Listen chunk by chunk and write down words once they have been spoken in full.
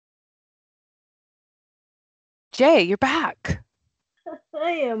Jay, you're back.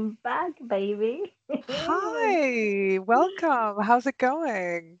 I am back, baby. Hi, welcome. How's it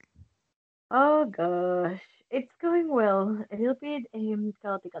going? Oh gosh, it's going well. A little bit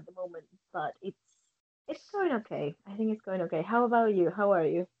chaotic at the moment, but it's going okay. I think it's going okay. How about you? How are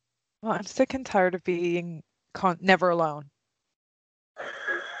you? Well, I'm sick and tired of being never alone.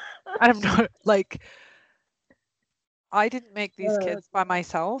 I'm not like I didn't make these Uh, kids by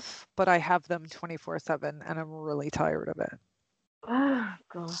myself, but I have them 24/7 and I'm really tired of it. oh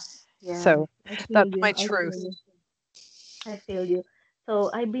gosh, yeah. So I feel that's you. my I feel truth. you. I feel you.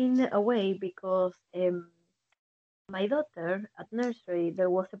 So I've been away because my daughter at nursery there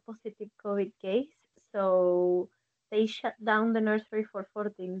was a positive COVID case, so they shut down the nursery for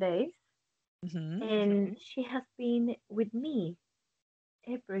 14 days. Hmm. And she has been with me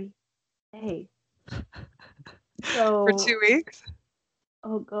every day. For two So, weeks?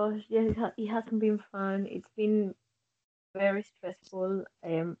 oh gosh, yes, it hasn't been fun. It's been very stressful.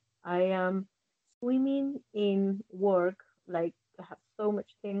 I am swimming in work, like I have so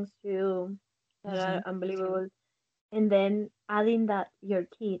much things to do that are Hmm. unbelievable. And then adding that your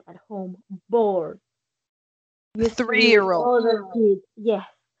kid at home bored, A used to be with 3-year-old. other kids. Yes,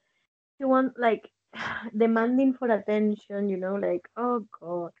 you want like demanding for attention, like oh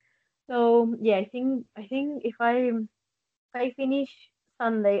god. So yeah, I think if I finish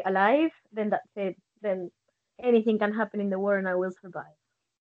Sunday alive, then that's it. Then anything can happen in the world and I will survive.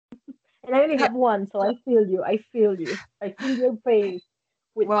 And I only Yeah. have one, so I feel you. I feel you. I feel your pain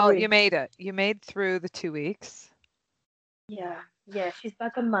with Well, you three. made it. You made through the 2 weeks. Yeah, yeah. She's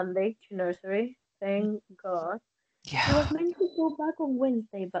back on Monday to nursery. Thank God. She was Yeah. meant to go back on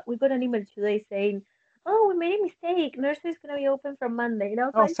Wednesday, but we got an email today saying, "Oh, we made a mistake. Nursery's gonna be open from Monday." And I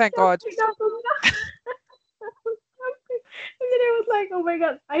was Oh, like, thank "Shut God. up!" And then I was like, "Oh my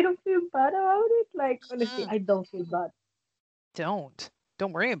God, I don't feel bad about it. Like honestly, Mm, I don't feel bad. don't.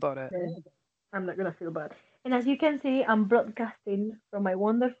 Don't worry about it. Yeah, I'm not gonna feel bad." And as you can see, I'm broadcasting from my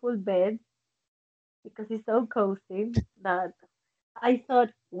wonderful bed because it's so cozy that I thought,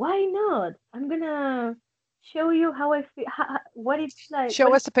 why not? I'm gonna show you how I feel, what it's like, what Show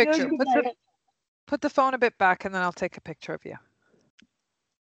it us a feels picture. like. Put the phone a bit back and then I'll take a picture of you.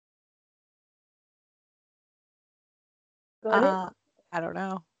 Got it? Uh, I don't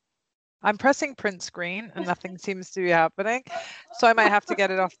know. I'm pressing print screen and nothing seems to be happening. So I might have to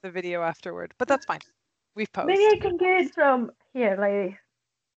get it off the video afterward, but that's fine. We've Maybe I posed. can get it from here, like this.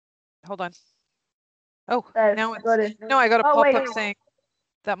 Hold on. Oh, There, now it's, got it. no, I got a Oh wait. pop-up saying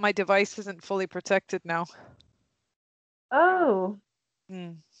that my device isn't fully protected now. Oh,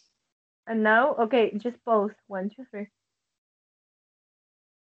 Hmm. and now, okay, just pause. One, two, three.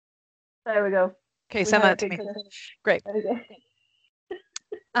 There we go. Okay, We send have a that to me. picture. Great. Okay.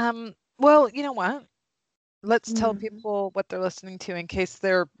 Well, you know what? Let's tell Mm. people what they're listening to in case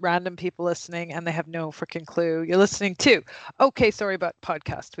they're random people listening and they have no freaking clue. You're listening to Okay, Sorry About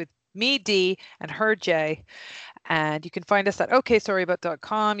Podcast with me, D, and her, J. And you can find us at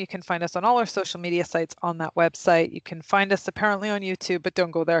oksorryabout.com. You can find us on all our social media sites on that website. You can find us apparently on YouTube, but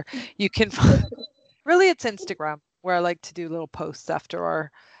don't go there. You can really it's Instagram where I like to do little posts after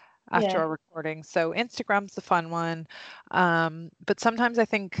Yeah. our recording. So Instagram's the fun one. But sometimes I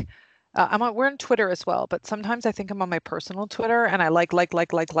think we're on Twitter as well, but sometimes I think I'm on my personal Twitter and I like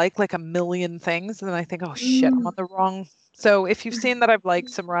a million things. And then I think, oh shit, I'm Mm. on the wrong. So if you've seen that I've liked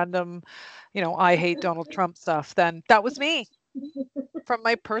some random, I hate Donald Trump stuff, then that was me from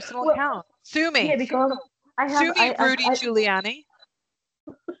my personal Well, account. Sue yeah, me. because I have Sue me, Rudy Giuliani.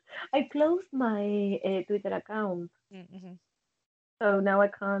 I closed my Twitter account. Mm-hmm. So now I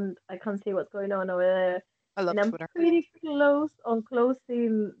can't see what's going on over there. I love And I'm Twitter. pretty close on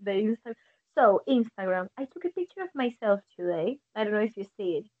closing the Instagram. So Instagram, I took a picture of myself today. I don't know if you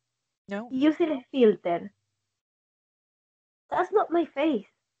see it. No. Using a filter. That's not my face.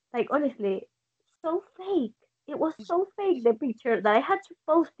 Like honestly, so fake. It was so fake the picture that I had to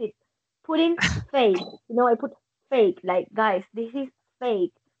post it, putting fake. I put fake. Like guys, this is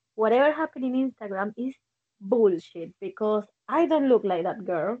fake. Whatever happened in Instagram is bullshit because I don't look like that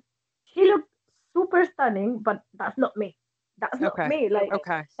girl. She looked super stunning, but that's not me. That's not Okay. me.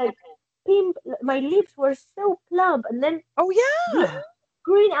 Okay. Like pimp. My lips were so plump, and then Oh these yeah.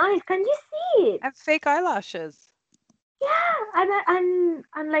 green eyes. Can you see it? And fake eyelashes. Yeah,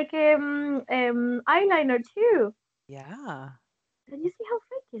 and like eyeliner too. Yeah. Can you see how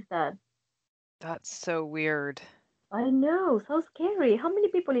fake is that? That's so weird. I know, so scary. How many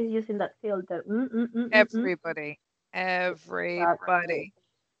people is using that filter? Mm. Everybody. Exactly. Everybody.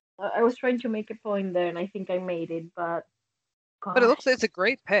 I was trying to make a point there, and I think I made it, but But it looks gosh, it's a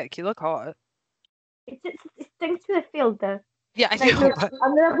great pic. You look hot. It's thanks to the filter. Yeah, I Like, know, look, but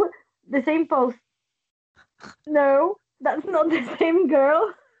I'm gonna put the same post. No, that's not the same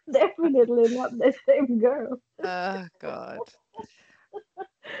girl. Definitely not the same girl. God.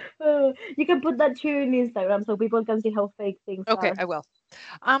 You can put that too in Instagram so people can see how fake things Okay, are. I will.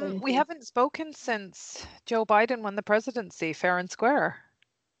 Thank We you. haven't spoken since Joe Biden won the presidency, fair and square.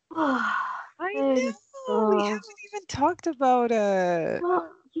 I Thank know, we God. haven't even talked about it. Well,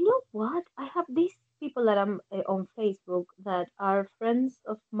 you know what? I have these people that I'm on Facebook that are friends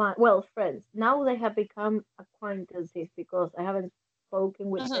of mine. Well, friends. Now they have become acquaintances because I haven't spoken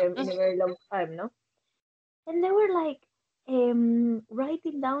with Mhm, them in a mhm. very long time, no? And they were like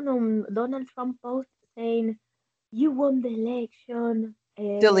writing down on Donald Trump posts saying, "You won the election."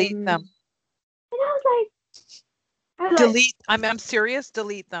 Delete them. And I was like, I'm serious,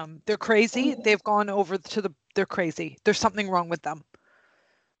 delete them. They're crazy. um, They've gone over to they're crazy. There's something wrong with them.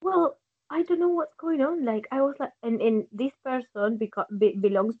 well, I don't know what's going on. Like, I was like, and this person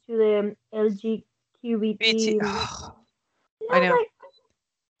belongs to the LGQBT. And I I was know. like,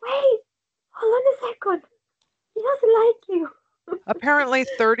 wait, hold on a second. He doesn't like you. Apparently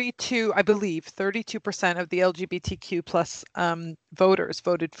 32, I believe 32% of the LGBTQ plus voters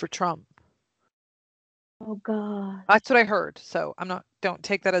voted for Trump. Oh God. That's what I heard. So don't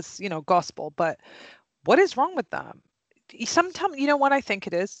take that as, gospel, but what is wrong with them? Sometimes, you know what I think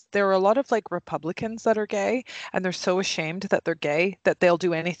it is? There are a lot of like Republicans that are gay and they're so ashamed that they're gay that they'll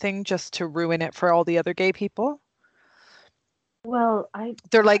do anything just to ruin it for all the other gay people. Well,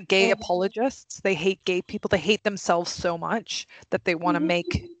 They're like gay eh, apologists. They hate gay people. They hate themselves so much that they do want to you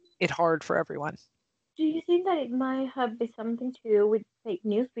make it hard for everyone. do you think that it might have been something to do with fake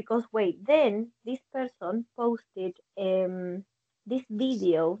news? Because wait, then this person posted this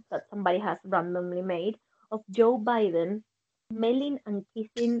video that somebody has randomly made of Joe Biden smelling and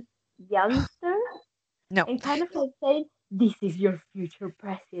kissing youngsters No. and kind of like saying, "This is your future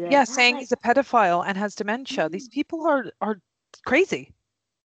president." Yeah, And I was saying like, he's a pedophile and has dementia. These "Oh, people are crazy.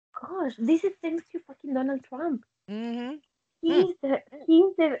 gosh, this is thanks to fucking Donald Trump. Mm-hmm. Mm. He's the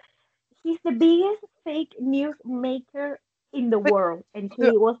he's the he's the biggest fake news maker in the But world, and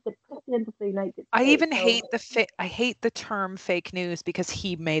the, he was the president of the United I States. even So hate I hate the term fake news because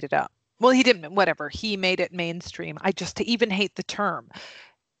he made it up. Well, he didn't, whatever. He made it mainstream. I just even hate the term.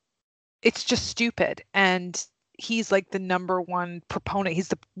 It's just stupid. And he's like the number one proponent. He's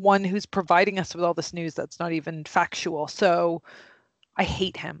the one who's providing us with all this news that's not even factual. So I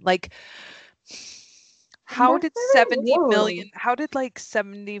hate him. Like, that's very world. how did like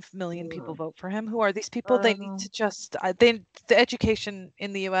 70 million people vote for him? Who are these people? I They don't need know. to just, the education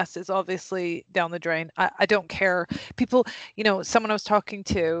in the US is obviously down the drain. I don't care. People, someone I was talking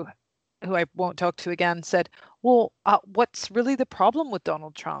to, who I won't talk to again, said, well, what's really the problem with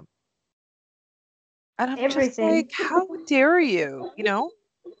Donald Trump? And I'm just Everything. like, how dare you?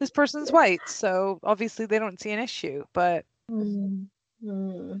 This person's white, so obviously they don't see an issue. But Mm,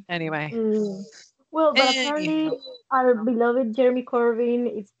 mm, anyway, mm. Well, but apparently anyhow, our beloved Jeremy Corbyn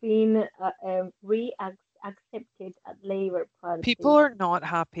it's been accepted at Labour people Party. are not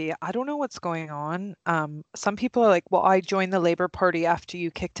happy. I don't know what's going on. Some people are like, well, I joined the Labour Party after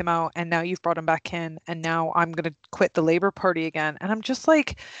you kicked him out, and now you've brought him back in, and now I'm going to quit the Labour Party again. And I'm just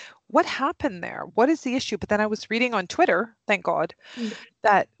like, what happened there? What is the issue? But then I was reading on Twitter, thank God, Mm,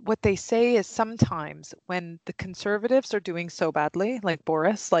 that what they say is sometimes when the conservatives are doing so badly, like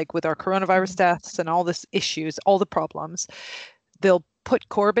Boris, like with our coronavirus mm. deaths and all this issues, all the problems, they'll put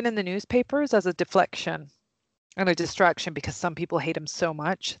Corbyn in the newspapers as a deflection and a distraction because some people hate him so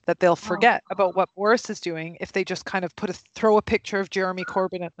much that they'll Oh, forget about what Boris is doing if they just kind of throw a picture of Jeremy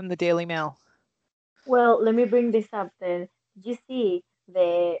Corbyn in the Daily Mail. well, let me bring this up then. Did you see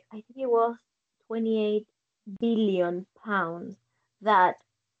I think it was 28 billion pounds that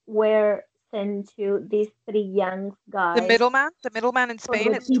were sent to these three young guys The middleman in for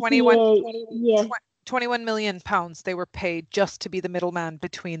Spain, the it's 21, PPA. Yes, 21 million pounds they were paid just to be the middleman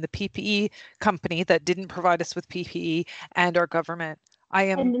between the PPE company that didn't provide us with PPE and our government. I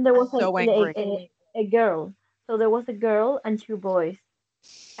and am then there was so angry. a girl. So there was a girl and two boys,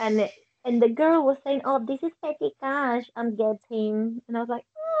 and and the girl was saying, "Oh, this is petty cash I'm getting," and I was like,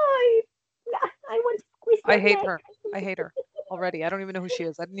 "Oh, I want to squeeze I your hate neck." her. I hate her already. I don't even know who she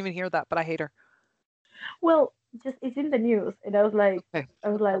is. I didn't even hear that, but I hate her. Well, just it's in the news, and Okay. I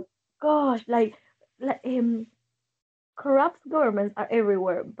was like, gosh, like corrupt governments are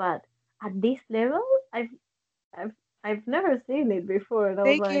everywhere, but at this level, I've I've never seen it before, and I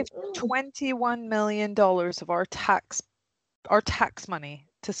was They like, gave $21 million of our tax money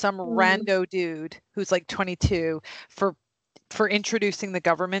to some mm, rando dude who's like 22 for for introducing the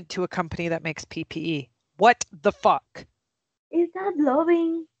government to a company that makes PPE. What the fuck? Is that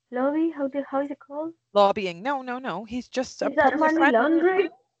lobbying? Lobby? How is it called? Lobbying. No. He's just Is that money friend. laundering?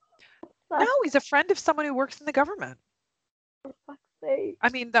 No, he's a friend of someone who works in the government. For fuck's sake. I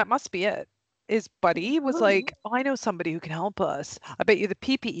mean, that must be it. His buddy was like, oh, I know somebody who can help us. I bet you the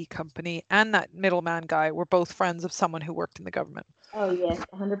PPE company and that middleman guy were both friends of someone who worked in the government. Oh yes,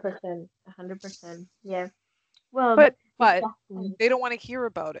 100%, 100%. Yeah. Well, But exactly. they don't want to hear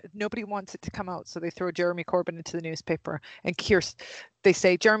about it. Nobody wants it to come out, so they throw Jeremy Corbyn into the newspaper. And they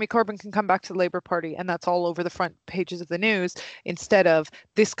say Jeremy Corbyn can come back to the Labour Party, and that's all over the front pages of the news. Instead of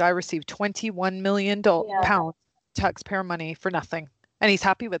this guy received £21 million pounds taxpayer money for nothing, and he's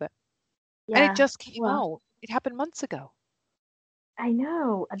happy with it. Yeah. And it just came out. It happened months ago. I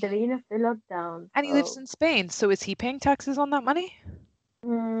know, at the beginning of the lockdown. And he lives in Spain, so is he paying taxes on that money?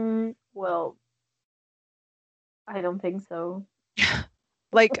 Well, I don't think so.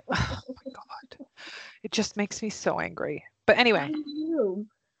 Like, oh my God. It just makes me so angry. But anyway.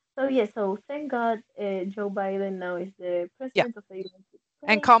 So thank God Joe Biden now is the president of the United States.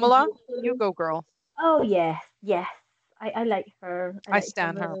 And Kamala, you go, girl. Oh, yes. I like her. I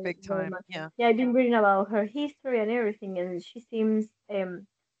stand her big time. Yeah. Yeah, I've been reading about her history and everything, and she seems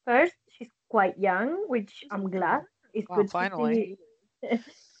first she's quite young, which I'm glad. It's good finally. To see.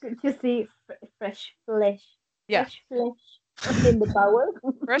 Good to see fresh flesh. Yeah. Fresh flesh in the power.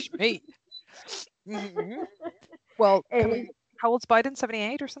 Fresh meat. Mm-hmm. Well, how old's Biden?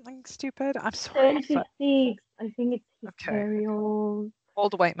 78 or something stupid? I'm sorry. 76. I think it's very old.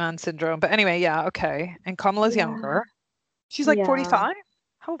 Old white man syndrome. But anyway, yeah, okay. And Kamala's younger. She's like 45?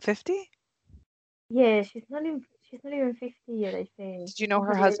 How, 50? Yeah, she's not even 50 yet, I think. Did you know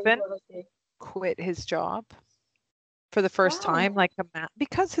her husband quit his job for the first time? Like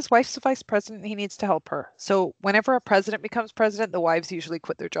because his wife's the vice president, he needs to help her. So whenever a president becomes president, the wives usually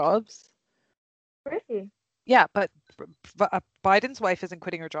quit their jobs. Really? Yeah, but Biden's wife isn't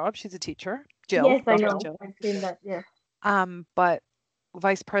quitting her job. She's a teacher. Jill. Yes, I know. I've seen that, yeah. But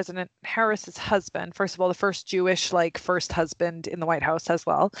Vice President Harris's husband, first of all, the first Jewish first husband in the White House as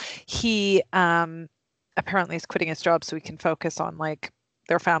well, he apparently is quitting his job so he can focus on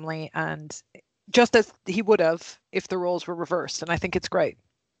their family, and just as he would have if the roles were reversed. And I think it's great.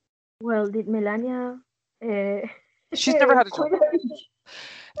 Well, did Melania she's never had a job.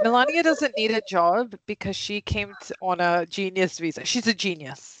 Melania doesn't need a job because she came on a genius visa. She's a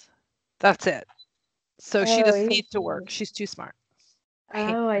genius. That's it. So she doesn't need to work. She's too smart.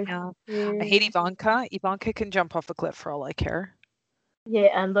 I hate Ivanka. Ivanka can jump off a cliff for all I care. Yeah,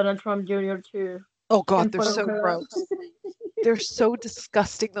 and Donald Trump Jr. too. Oh God, they're so gross. They're so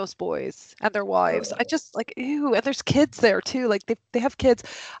disgusting, those boys and their wives. I just ew. And there's kids there too. They have kids.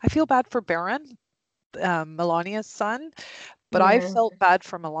 I feel bad for Barron, Melania's son. But I felt bad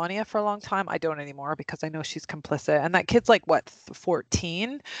for Melania for a long time. I don't anymore because I know she's complicit. And that kid's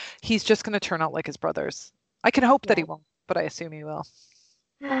 14? He's just going to turn out like his brothers. I can hope that he won't, but I assume he will.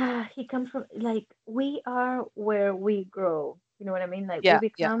 He comes from, we are where we grow. You know what I mean? We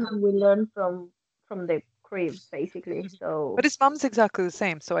become and we learn from the crib, basically. So. But his mom's exactly the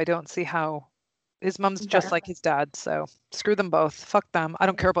same. So I don't see how. His mom's just like his dad. So screw them both. Fuck them. I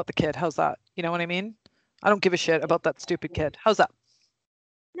don't care about the kid. How's that? You know what I mean? I don't give a shit about that stupid kid. How's that?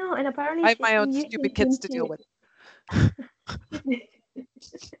 No, and apparently I have my own stupid kids to deal with.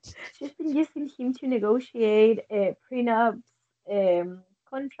 She's been using him to negotiate prenups,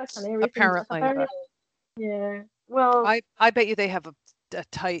 contracts, and everything. Apparently. Yeah. Well, I bet you they have a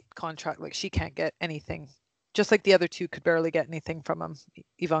tight contract. She can't get anything. Just like the other two could barely get anything from him,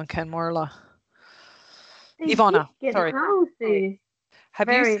 Ivanka and Morla. Ivana, sorry. Houses. Have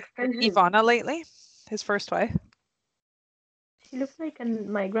you seen Ivana lately? His first wife. She looks like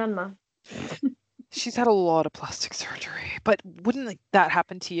my grandma. She's had a lot of plastic surgery, but wouldn't that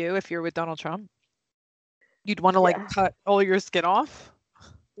happen to you if you're with Donald Trump? You'd want to cut all your skin off?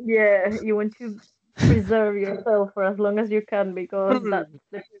 Yeah, you want to preserve yourself for as long as you can because that's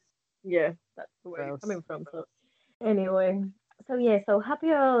the way you're coming from. So anyway, so happy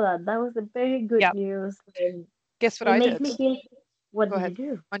about that. That was a very good news. Guess what I did? Me feel. What did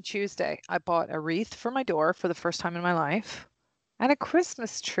you do? On Tuesday, I bought a wreath for my door for the first time in my life and a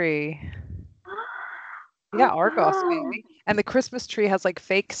Christmas tree. Argos, baby. And the Christmas tree has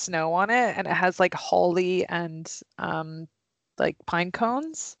fake snow on it, and it has holly and pine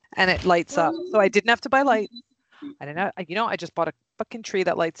cones, and it lights up. So I didn't have to buy lights. I didn't know, I just bought a fucking tree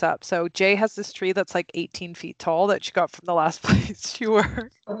that lights up. So Jay has this tree that's 18 feet tall that she got from the last place she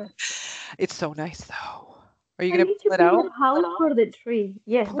worked. It's so nice though. Are you going to pull it out? A house for the tree.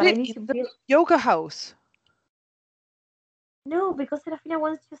 Yes, but I need to build the yoga house. No, because Serafina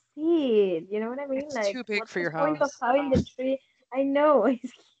wants to see it. You know what I mean? It's Like, too big what's for the your point of house. having the tree? I know.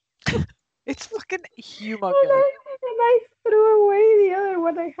 It's fucking And humongous. I threw away the other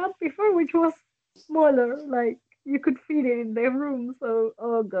one I had before, which was smaller. Like, you could fit it in the room. So,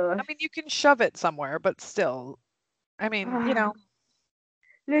 oh I gosh. mean, you can shove it somewhere, but still, I mean,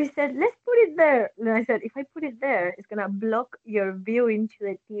 Louis said, let's put it there. And I said, if I put it there, it's gonna block your view into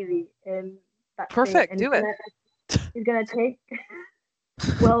the TV and that thing, perfect, and do it. it's gonna take.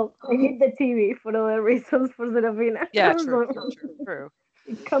 Well, I need the TV for other reasons for Serafina, Yeah, true, so true,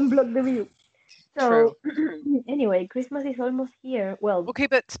 it can block the view. true. So anyway, Christmas is almost here. Well, Okay,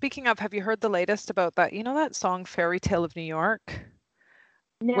 but speaking of, have you heard the latest about that? You know that song Fairy Tale of New York,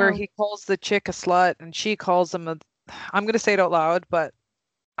 where no. he calls the chick a slut and she calls him a, I'm gonna say it out loud, but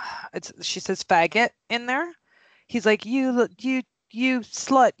she says faggot in there. He's like, you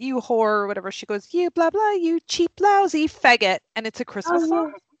slut, you whore, or whatever. She goes, you blah blah, you cheap lousy faggot, and it's a Oh Christmas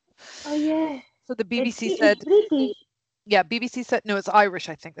song. yeah. Oh yeah. So the BBC It's said, British. yeah, BBC said, no, it's Irish,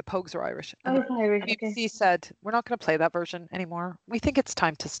 I think. The Pogues are Irish. Oh, And the it's Irish. Okay. BBC said, we're not going to play that version anymore. We think it's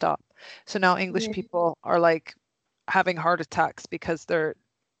time to stop. So now English Yeah. people are like having heart attacks because they're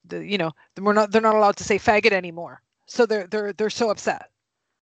not allowed to say faggot anymore. So they're so upset.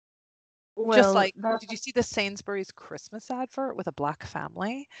 Just Well, like, that. did you see the Sainsbury's Christmas advert with a black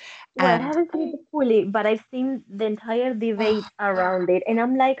family? Well, I And haven't seen it fully, but I've seen the entire debate around it, and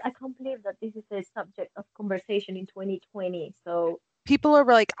I'm like, I can't believe that this is a subject of conversation in 2020. So people are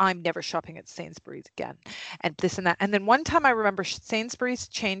like, I'm never shopping at Sainsbury's again, and this and that. And then one time I remember Sainsbury's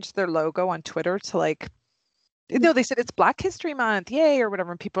changed their logo on Twitter to like, no, they said it's Black History Month, yay, or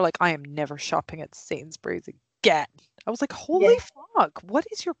whatever. And people are like, I am never shopping at Sainsbury's again. I was like, holy yeah, fuck, what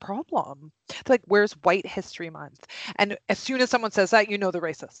is your problem? They're like, where's White History Month? And as soon as someone says that, you know they're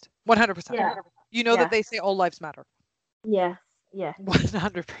racist. 100%. yeah, You know that yeah, they say all lives matter. yes, yes.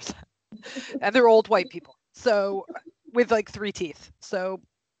 100%. And they're old white people. So with like 3 teeth. So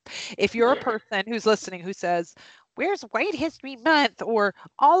if you're a person who's listening who says, where's White History Month or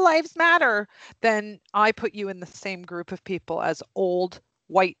All Lives Matter, then I put you in the same group of people as old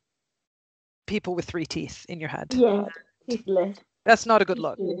white people with 3 teeth in your head. Yeah, toothless. That's not a good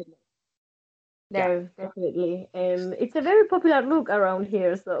look. Toothless. Yeah. No, definitely. It's a very popular look around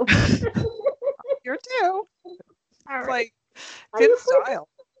here. So You're too. It's sorry. like, it's Are in you style.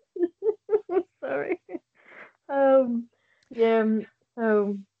 sorry? Um, yeah.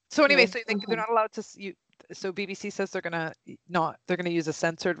 So So anyway, yeah. so they're not allowed to so BBC says they're gonna use a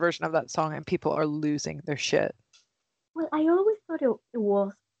censored version of that song and people are losing their shit. Well, I always thought it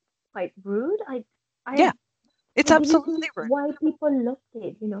was quite rude. Yeah, I it's didn't see absolutely rude. why people loved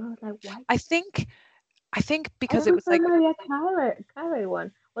it. You know, I was like, why? I think I because it was prefer like, Mariah Carey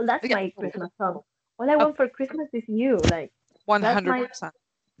one. Well, that's yeah, my Christmas song. All I oh, want for Christmas is you. Like that's my. 100%.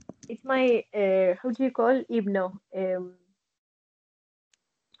 It's my. How do you call hymno?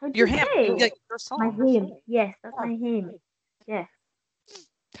 How do Your you hymn, say? like your My song. hymn. Yes, that's Yeah. my hymn. Yes.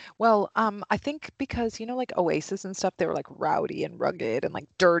 Well, I think because like Oasis and stuff, they were like rowdy and rugged and like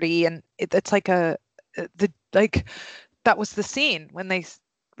dirty, and it's like the like that was the scene when they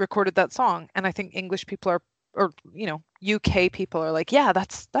recorded that song, and I think English people are, or UK people are like, yeah,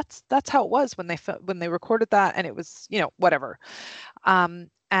 that's how it was when they recorded that, and it was whatever.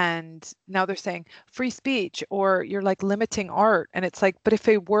 And now they're saying free speech, or you're like limiting art, and it's like, but if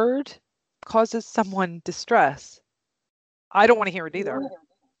a word causes someone distress, I don't want to hear it either.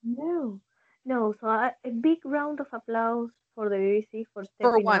 No, no. So a big round of applause for the BBC for For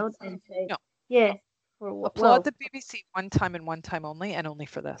stepping out once, and saying, no, yes, applaud well, the BBC one time and one time only, and only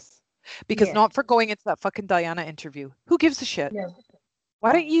for this. Because yes, not for going into that fucking Diana interview. Who gives a shit? no,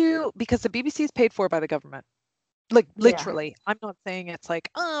 Why don't you? Because the BBC is paid for by the government. Like yeah, literally. I'm not saying it's like,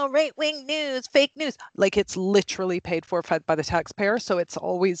 oh, right-wing news, fake news. Like it's literally paid for by the taxpayer. So it's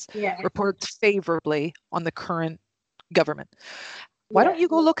always yeah, reported favorably on the current government. Why don't yeah. you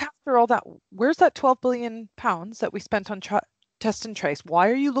go look after all that? Where's that 12 billion pounds that we spent on test and trace? Why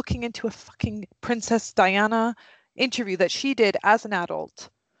are you looking into a fucking Princess Diana interview that she did as an adult,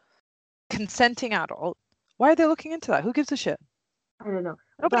 consenting adult? Why are they looking into that? Who gives a shit? I don't know,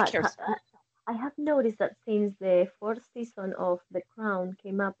 Nobody but cares. I have noticed that since the fourth season of The Crown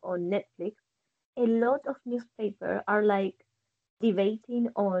came up on Netflix, a lot of newspapers are like debating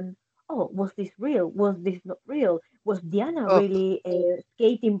on, oh, was this real? Was this not real? Was Diana Oh, really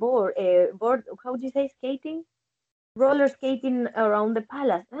skating board? How do you say skating? Roller skating around the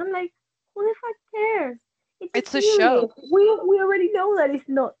palace. And I'm like, who the fuck cares? It's a it's a series. show. We already know that it's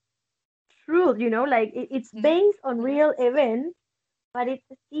not true. You know, like it's Mhm. based on real events, but it's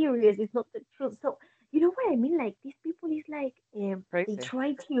a series. It's not the truth. So you know what I mean? Like these people is like they Crazy.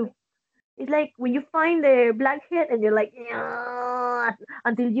 try to. It's like when you find the blackhead and you're like, yeah,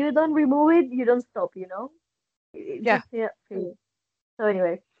 until you don't remove it, you don't stop. You know, it's Yeah. just a feeling. So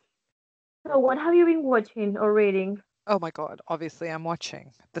anyway, so what have you been watching or reading? Oh my God. Obviously, I'm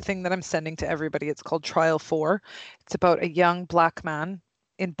watching the thing that I'm sending to everybody. It's called Trial 4. It's about a young black man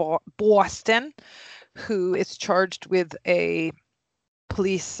in Boston who is charged with a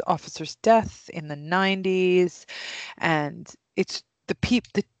police officer's death in the 90s. And it's the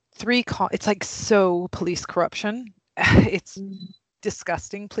it's like so police corruption. It's Mm.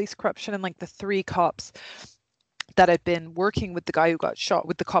 disgusting police corruption. And like the three cops that had been working with the guy who got shot,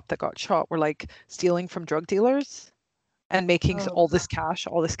 with the cop that got shot, were like stealing from drug dealers and making Oh, all this cash.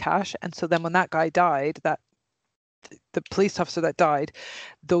 And so then when that guy died, that the police officer that died,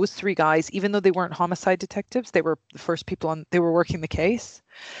 those three guys, even though they weren't homicide detectives, they were the first people on, they were working the case,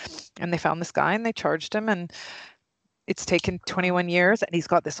 and they found this guy and they charged him, and it's taken God. 21 years, and he's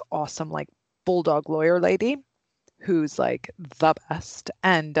got this awesome like bulldog lawyer lady who's like the best.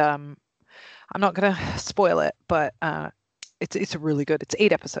 And I'm not gonna spoil it, but it's really good. It's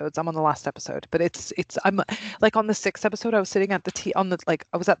 8 episodes. I'm on the last episode, but I'm like on the 6th episode. I was sitting at the on the like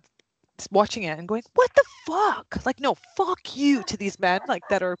I was at watching it and going, what the fuck? Like, no, fuck you to these men like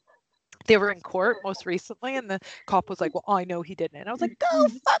that are they were in court most recently, and the cop was like, well, I know he didn't. And I was like, go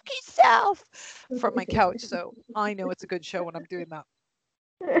fuck yourself from my couch. So I know it's a good show when I'm doing that.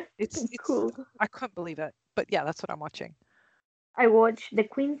 It's Cool. I couldn't believe it. But yeah, that's what I'm watching. I watched The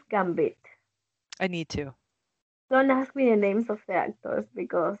Queen's Gambit. I need to. Don't ask me the names of the actors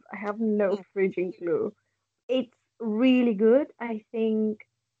because I have no Mm. freaking clue. It's really good. I think.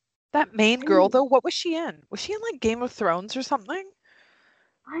 That main I girl don't, though, what was she in? Was she in like Game of Thrones or something?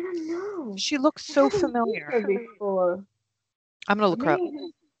 I don't know. She looks I so haven't seen familiar. her before. I'm gonna Or look her up.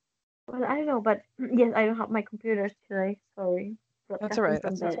 maybe. Well, I don't know, but yes, I don't have my computer today. Sorry, That's all broadcasting right.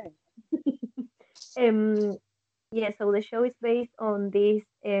 from That's bed. um, yeah. So the show is based on this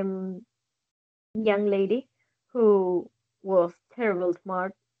young lady who was terrible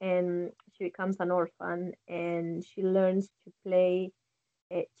smart, and she becomes an orphan, and she learns to play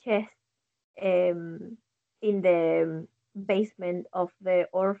chess um, in the basement of the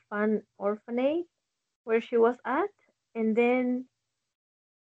orphanage where she was at, and then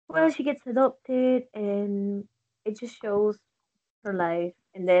well, she gets adopted, and it just shows her life.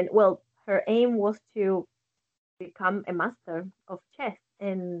 And then, well, her aim was to become a master of chess,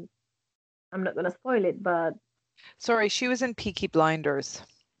 and I'm not gonna spoil it, but Sorry, she was in Peaky Blinders.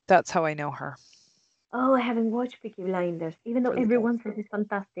 That's how I know her. oh, I haven't watched Peaky Blinders, even though Really good. everyone says it's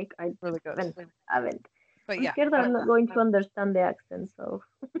fantastic. I Really good. haven't. But I'm yeah, scared that I'm not going to understand the accent, so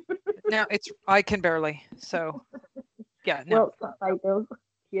no, it's I can barely. So yeah, no. well, subtitles.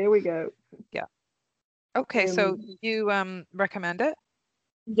 Here we go. Yeah. Okay, so Um, you recommend it?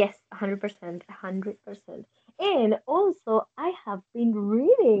 yes, 100%, 100%. And also, I have been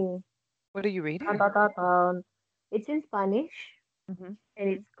reading. What are you Dun, reading? dun, dun, dun. It's in Spanish, Hmm. and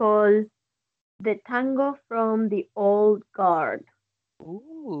it's called The Tango from the Old Guard.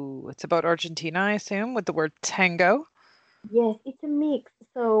 Ooh, it's about Argentina, I assume, with the word tango. Yes, it's a mix.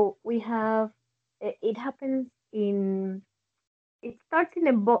 So we have it happens in it starts in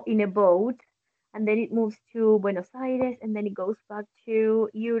a boat, and then it moves to Buenos Aires, and then it goes back to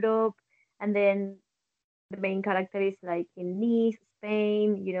Europe, and then the main character is like in Nice,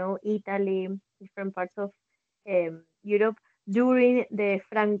 Spain, Italy, different parts of Europe during the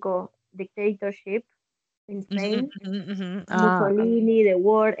Franco dictatorship in Hmm. Spain, Hmm. Hmm. Ah, Mussolini, the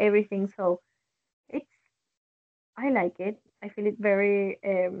war, everything. So it's I like it. I feel it very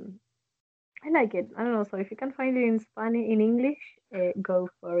I like it. I don't know. So if you can find it in Spanish, in English, go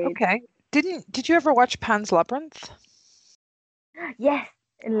for it. okay. Did you ever watch Pan's Labyrinth? Yes,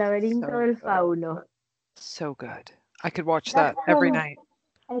 El laberinto So del good. fauno. So good. I could watch That's that every night.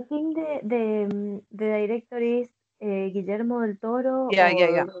 I think the director is Guillermo del Toro Yeah, yeah,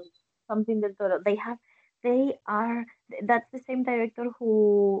 yeah. or something del Toro. They are that's the same director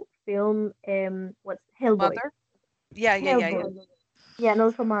who filmed what's Hellboy. Mother? Yeah, yeah, yeah, yeah. Hellboy. Yeah, and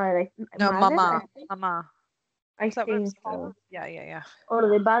also No, Mother, Mama. Mama. I Is that what think it's called? so. Yeah, yeah, yeah. Or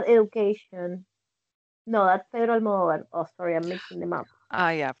The Bad Education. No, that's Pedro Almodóvar. Oh, sorry, I'm mixing them up. Ah,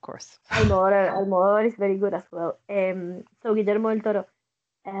 yeah, of course. Almodóvar is very good as well. So Guillermo del Toro.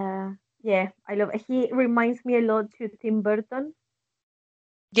 Yeah, I love. He reminds me a lot to Tim Burton,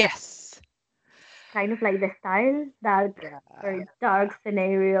 Yes. kind of like the style, Yeah. very dark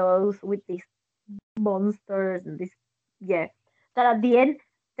scenarios with these monsters and this, yeah. That at the end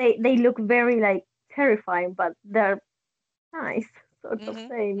they look very like terrifying, but they're nice, sort of Hmm.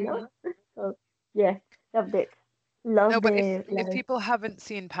 saying, Hmm. So Yeah, loved it. No, Love but the if like. people haven't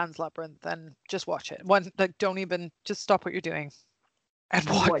seen Pan's Labyrinth, then just watch it. Don't even just stop what you're doing and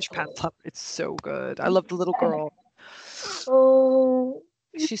And watch watch Pan's it. Labyrinth. It's so good. I love the little girl. Oh,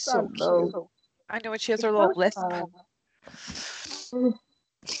 it's She's so sad cute. though. I know, and she has It's her little so lisp. sad. Mm,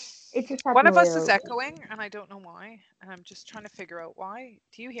 it's a sad One of us is novel. echoing, and I don't know why. And I'm just trying to figure out why.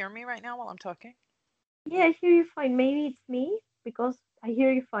 Do you hear me right now while I'm talking? Yeah, I hear you fine. Maybe it's me because I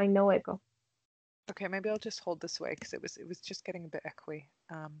hear you fine. No echo. Okay, maybe I'll just hold this way because it was just getting a bit echoey.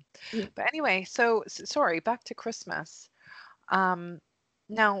 Yeah. But anyway, so sorry, back to Christmas. Um,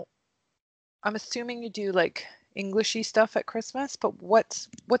 now I'm assuming you do like Englishy stuff at Christmas, but what's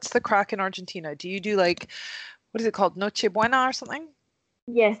the crack in Argentina? Do you do like what is it called, Noche Buena or something?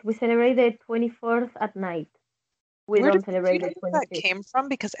 Yes, we celebrate the 24th at night. We Where don't do you celebrate know the where that 25th. came from?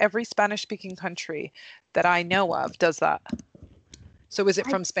 Because every Spanish-speaking country that I know of does that. So is it I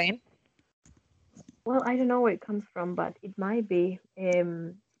from Spain? Well, I don't know where it comes from, but it might be.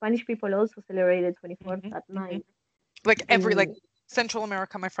 Spanish people also celebrate the 24th Hmm. at Hmm. night. Like every like In Central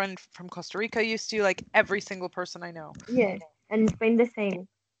America, my friend from Costa Rica used to, like every single person I know. Yeah, and in Spain the same.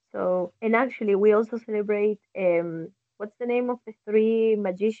 So, and actually, we also celebrate what's the name of the three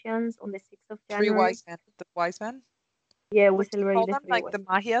magicians on the 6th of Three January? wise men. The wise men? Yeah, we What do you celebrate call the them? three Like ones. the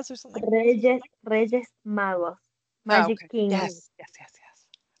Magias or something? Reyes Magos, Oh, Magic okay. Kings. Yes, yes, yes, yes.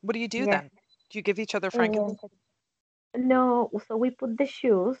 What do you do Yeah. then? Do you give each other Uh, frankincense? no, so we put the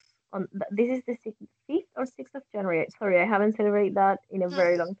shoes on. This is the 5th or 6th of January. Sorry, I haven't celebrated that in a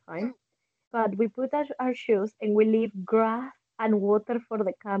very long time. But we put our shoes and we leave grass and water for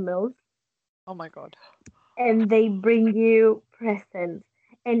the camels, Oh my God. and they bring you presents.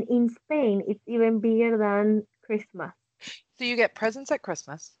 And in Spain, it's even bigger than Christmas. So you get presents at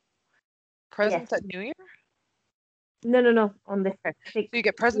Christmas, Yes. presents at New Year? No, no, no. On the Okay. So 6th. you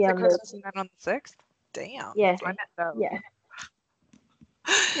get presents Yeah, at on the Christmas and then on the 6th? Damn. yes, I missed out. yes.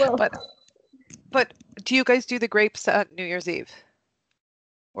 Well, But but do you guys do the grapes at New Year's Eve?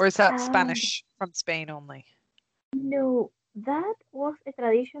 Or is that uh, Spanish from Spain only? no, that was a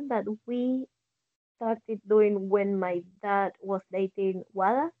tradition that we started doing when my dad was dating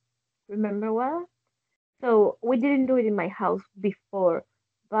Wada. Remember Wada? So we didn't do it in my house before,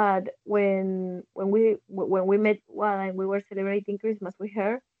 but when we met Wada and we were celebrating Christmas with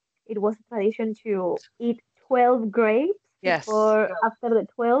her, it was a tradition to eat 12 grapes Yes. before after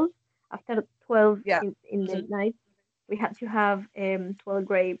 12 Yeah. in the Hmm. night. We had to have 12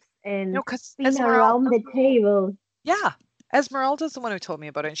 grapes No, and because spin around the table. Yeah, Esmeralda's the one who told me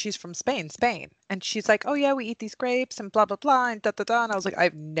about it, and she's from Spain. And she's like, "Oh yeah, we eat these grapes and blah blah blah and da da da." And I was like,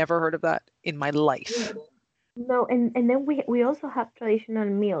 "I've never heard of that in my life." No, and then we also have traditional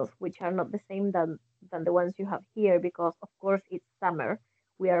meals, which are not the same than the ones you have here, because of course it's summer.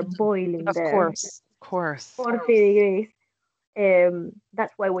 We are Mhm. boiling Of there, course, of course. 40 degrees.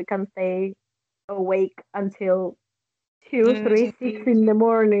 That's why we can stay awake until 2, Mhm. 3, 6 in the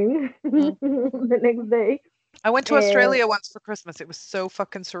morning Mhm. the next day. I went to Uh, Australia once for Christmas. It was so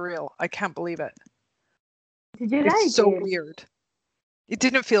fucking surreal. I can't believe it. did you It's like so it? weird. It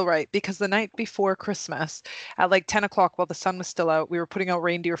didn't feel right because the night before Christmas, at like 10 o'clock while the sun was still out, we were putting out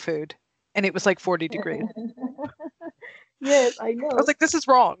reindeer food, and it was like 40 degrees. Yes, I I was know. like, "This is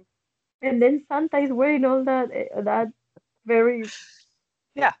wrong." And then Santa is wearing all that very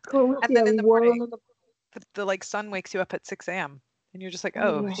Yeah. And cozy then in and the morning, warm. the like sun wakes you up at 6 a.m. and you're just like,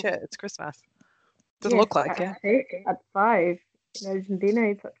 oh Yeah. shit, it's Christmas. Doesn't Yes, look like at it. 6, at 5. In Argentina,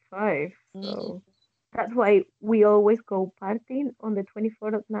 it's at 5. Mhm. So that's why we always go partying on the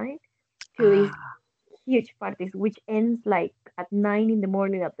 24th at night to these Ah, huge parties, which ends like at 9 in the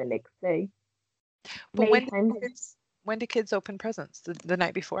morning of the next day. but Many times when do kids open presents? The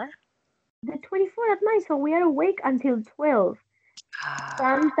night before? the 24th at night, so we are awake until 12.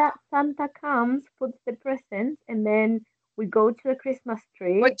 Ah. Santa comes, puts the presents, and then we go to the Christmas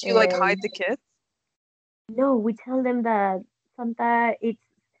tree. What do you like hide the kids? No, we tell them that Santa is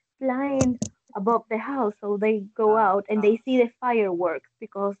flying above the house, so they go Ah. out and they see the fireworks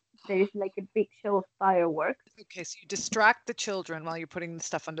because there is like a big show of fireworks. Okay, so you distract the children while you're putting the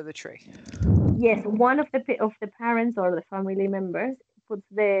stuff under the tree. Yes, one of the parents or the family members puts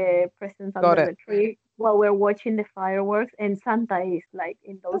the presents Got under it. the tree while we're watching the fireworks, and Santa is like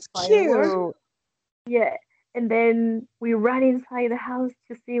in those That's fireworks. cute. Yeah, and then we run inside the house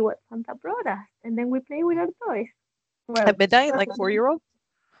to see what Santa brought us, and then we play with our toys. At Well, midnight, like 4-year-olds?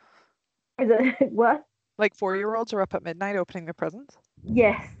 what? Like 4-year-olds are up at midnight opening their presents?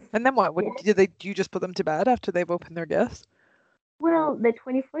 Yes, And then what? yes. Do you just put them to bed after they've opened their gifts? Well, the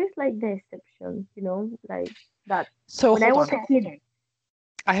 24th is like the exception, like that. So When I hold was on. a kid,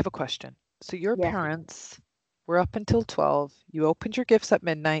 I have a question. So your Yeah. parents were up until 12. You opened your gifts at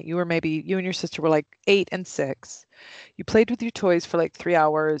midnight. You and your sister were like 8 and 6. You played with your toys for like 3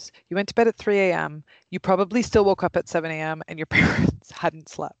 hours. You went to bed at 3 a.m. You probably still woke up at 7 a.m. and your parents hadn't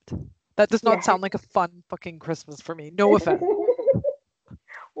slept. That does not Yeah. sound like a fun fucking Christmas for me. No offense.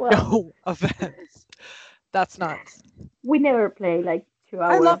 Well, No offense. That's nuts. we never play like two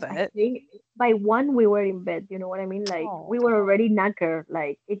I hours. love I it. think by one we were in bed. You know what I mean? Like we Oh, were already knackered.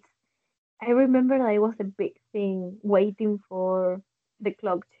 Like it's. I remember that it was a big thing waiting for the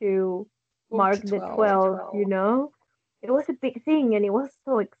clock to go mark to the 12. 12. You know, it was a big thing, and it was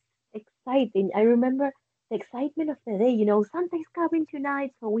so exciting. I remember the excitement of the day. You know, Santa's coming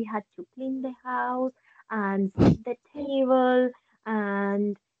tonight, so we had to clean the house and set the table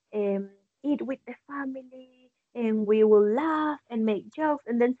and um, eat with the family, and we will laugh and make jokes.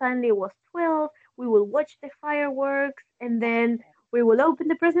 And then suddenly it was 12. We will watch the fireworks, and then we will open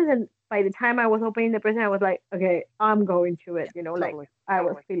the presents. And by the time I was opening the present, I was like, okay, I'm going to it. Yeah, You know, like totally. I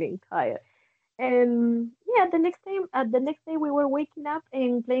was feeling tired. And yeah, the next day we were waking up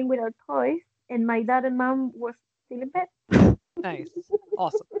and playing with our toys, and my dad and mom was still in bed Nice.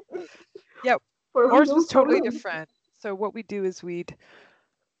 Awesome. Yeah, for who ours knows was how totally long. different. So what we do is we'd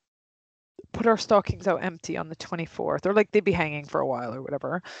put our stockings out empty on the 24th, or like they'd be hanging for a while or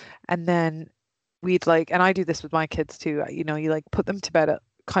whatever. And then we'd like, and I do this with my kids too, you like put them to bed at,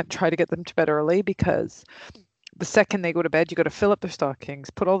 can't try to get them to bed early because the second they go to bed, you got to fill up their stockings,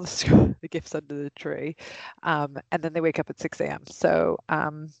 put all the gifts under the tree, and then they wake up at 6 a.m. So,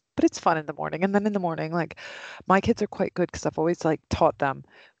 but it's fun in the morning. And then in the morning, like my kids are quite good because I've always like taught them,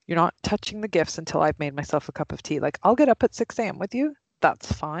 you're not touching the gifts until I've made myself a cup of tea. Like I'll get up at 6 a.m. with you.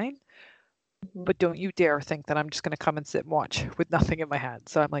 That's fine. Mhm. But don't you dare think that I'm just going to come and sit and watch with nothing in my hand.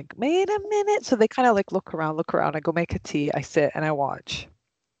 So I'm like, wait a minute. So they kind of like look around, look around. I go make a tea. I sit and I watch.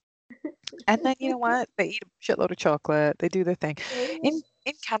 And then you know what? They eat a shitload of chocolate. They do their thing. In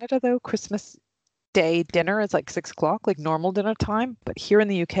Canada though, Christmas Day dinner is like 6 o'clock, like normal dinner time. But here in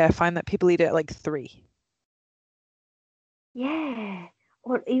the UK, I find that people eat it at like 3. Yeah,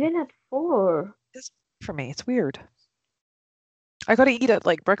 or even at 4. It's for me. It's weird. I got to eat at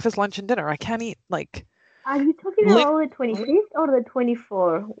like breakfast, lunch, and dinner. I can't eat like Are you talking lit about the 25th or the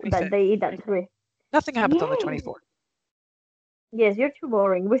 24th that 25th. they eat at 3? Nothing happens on the Yeah. 24th. Yes, you're too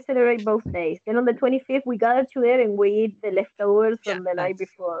boring. We celebrate both days. Then on the 25th, we gather together and we eat the leftovers Yeah, from the night nice.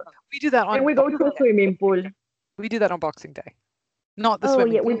 before. We do that And on we go to a swimming pool. we do that on Boxing Day. Not the Oh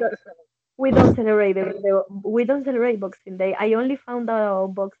swimming yeah, pool. we don't celebrate we don't celebrate Boxing Day. I only found out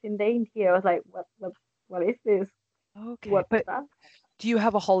about Boxing Day in here. I was like, what is this? Okay, What's but that? do you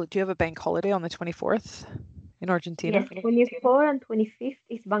have a bank holiday on the 24th in Argentina? Yes, 24 and 25th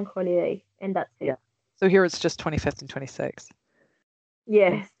is bank holiday, and that's Yeah. it. So here it's just 25th and 26th.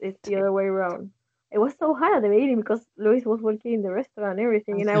 Yes, it's the other way around. It was so hard at the beginning because Luis was working in the restaurant and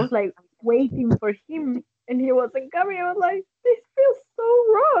everything, and I Yeah. was like waiting for him, and he wasn't coming. I was like, this feels so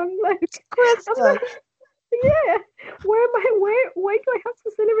wrong. It's Like, I'm Christmas. not. Yeah, where am I? Why do I have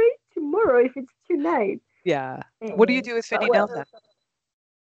to celebrate tomorrow if it's tonight? Yeah. What do you And, do with but Finny now then?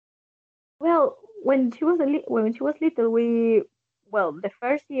 well, when she was little, the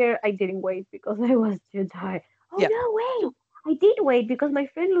first year I didn't wait because I was too tired. Oh Yeah. no, wait! I did wait because my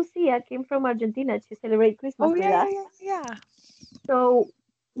friend Lucia came from Argentina to celebrate Christmas Oh with yeah, yeah, us. yeah, yeah. So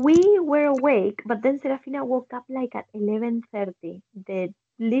we were awake, but then Serafina woke up like at 11:30. The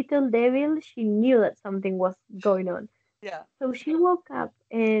little devil, she knew that something was going on. Yeah. So she woke up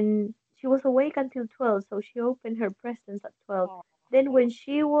and she was awake until 12. So she opened her presents at 12. Oh, Then when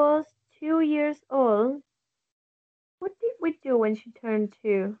she was 2 years old, what did we do when she turned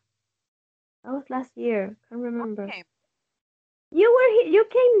 2? That was last year. Can't remember. okay. You were here. You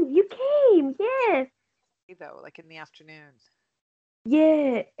came. You came. Yes. Though, like in the afternoon.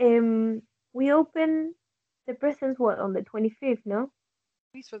 Yeah. We opened the presents what on the 25th, no?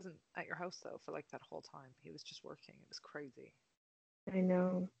 Luis wasn't at your house though for like that whole time. He was just working. It was crazy. I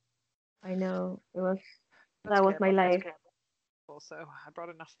know. I know. That's That okay. was my life. Also, I brought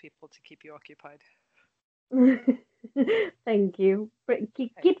enough people to keep you occupied. Thank you.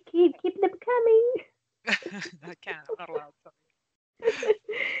 Keep Hey, keep them coming. I can't. I'm not allowed.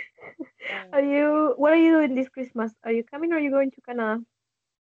 Sorry. What are you doing this Christmas? Are you coming or are you going to Canada?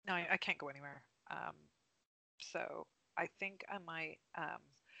 No, I can't go anywhere. So I think I might.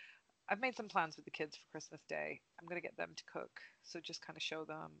 I've made some plans with the kids for Christmas Day. I'm gonna get them to cook, so just kind of show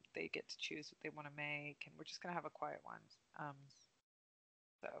them. They get to choose what they want to make, and we're just gonna have a quiet one. Um,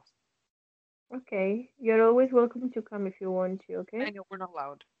 so Okay. You're always welcome to come if you want to, I okay? know we're not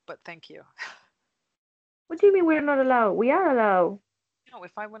allowed, but thank you. What do you mean we're not allowed? We are allowed. No,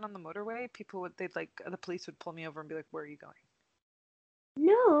 if I went on the motorway, the police would pull me over and be like, "Where are you going?"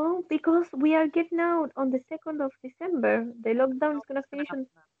 No, because we are getting out on the 2nd of December. The lockdown No, is gonna what's gonna finish happen on.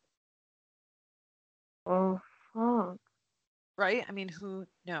 then? Oh, fuck. Right? I mean, who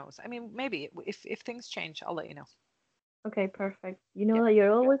knows? I mean, maybe if things change, I'll let you know. Okay, perfect. You Yeah, know that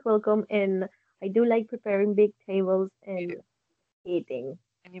you're always welcome, and I do like preparing big tables you do, and eating.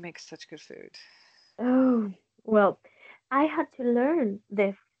 and you make such good food. Oh, well, I had to learn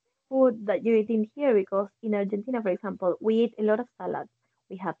the food that you eat in here because in Argentina, for example, we eat a lot of salads.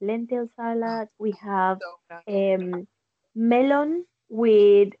 We have lentil Oh, salad, we have so nice. um, melon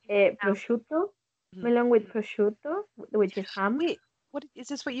with Yeah. prosciutto, Mhm. melon with prosciutto, which is ham. Wait, what is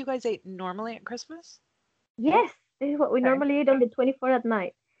this? What you guys ate normally at Christmas? Yes, this is what we Okay. normally eat on the 24th at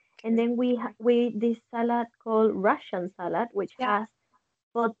night. And Okay. then we eat this salad called Russian salad, which Yeah. has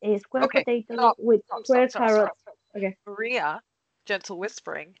both a square Okay. potato Stop. with Stop. square Stop. Stop. carrots. Stop. Okay. Maria, Gentle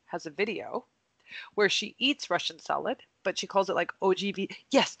Whispering, has a video where she eats Russian salad, but she calls it like OGV.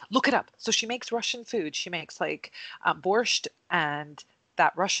 Yes, look it up. So she makes Russian food. She makes like borscht and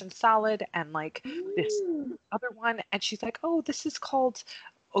that Russian salad and like this Mm. other one. And she's like, oh, this is called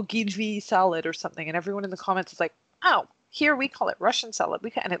ogidvi salad or something. And everyone in the comments is like, oh, here we call it Russian salad.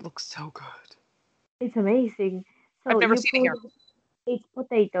 And it looks so good. It's amazing. I've So never you seen it put here. it's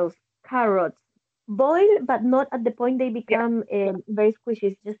potatoes, carrots, boil, but not at the point they Yeah, become very squishy.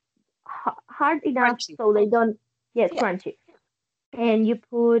 It's just hard enough crunchy. so they don't, yes, Yeah. crunchy. And you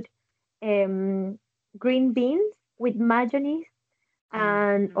put um, green beans with mayonnaise Mm.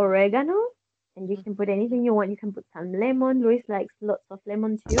 and oregano, and you Mm. can put anything you want. You can put some lemon. Luis likes lots of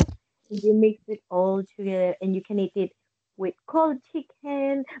lemon too. And you mix it all together, and you can eat it with cold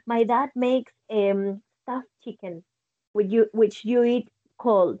chicken. My dad makes stuffed chicken, which you eat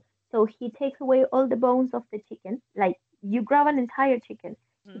cold. So he takes away all the bones of the chicken. Like you grab an entire chicken,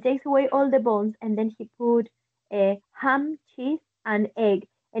 he Mm. takes away all the bones, and then he put ham, cheese, and egg,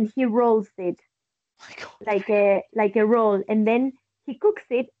 and he rolls it Oh my God. like a roll, and then he cooks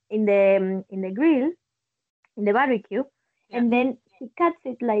it in the grill, in the barbecue, Yeah. and then he cuts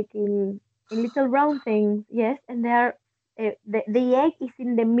it like in little round things. Yes, and there the egg is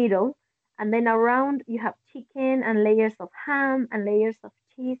in the middle, and then around you have chicken and layers of ham and layers of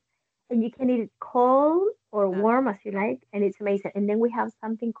cheese, and you can eat it cold or Yeah. warm as you like, and it's amazing. And then we have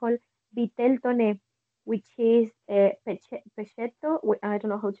something called vitel toné, which is pecheto. I don't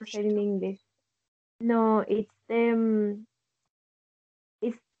know how to say it in Prosciutto? English. No, it's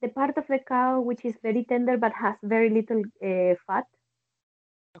the part of the cow which is very tender but has very little fat.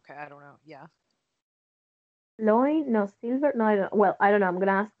 Okay, I don't know. Yeah. Loin, no silver, no, I don't. Well, I don't know. I'm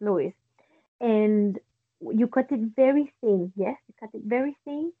gonna ask Louis. And you cut it very thin. Yes, you cut it very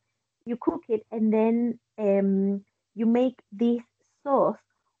thin. You cook it, and then you make this sauce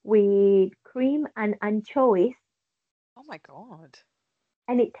with cream and anchovies, Oh my God.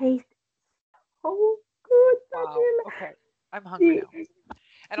 and it tastes so good, Wow. Daniela. Okay. I'm hungry See, now.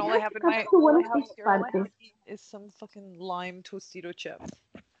 And you all I have have to in come my to all one I of have these here, all I have parties. to eat is some fucking lime Tostito chips,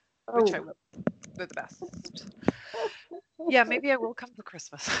 which I Oh. will. They're the best. Yeah, maybe I will come for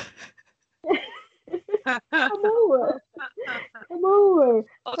Christmas. Come over. Come over.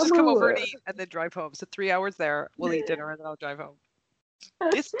 I'll Come just come over and over. eat and then drive home. So 3 hours there, we'll eat dinner and then I'll drive home.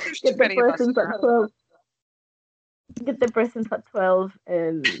 There's too Get the many of us in presents our at house. 12. Get the presents at 12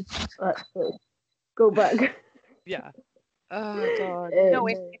 and that's it. Go back. Yeah. Oh God. No,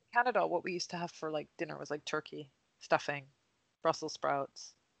 And in Canada, what we used to have for like dinner was like turkey, stuffing, Brussels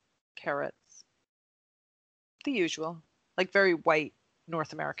sprouts, carrots, the usual, like very white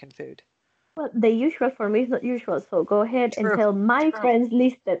North American food. well, the usual for me is not usual. So go ahead and True. tell my friends,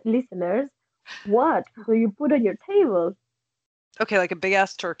 listed listeners, what do you put on your table? Okay, like a big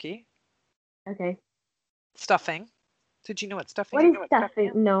ass turkey, Okay. stuffing. Did you know what stuffing What is? is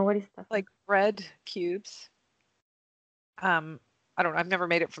stuffing? No, what is stuffing? Like bread cubes. Um, I don't know. I've never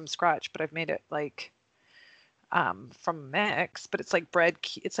made it from scratch, but I've made it like from a mix. But it's like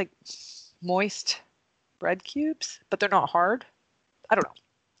it's like moist bread cubes, but they're not hard. I don't know.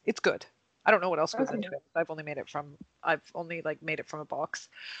 It's good. I don't know what else goes Okay. into it. I've only like made it from a box.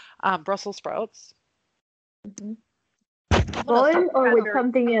 Brussels sprouts. Hmm. What else? Boil We or had with very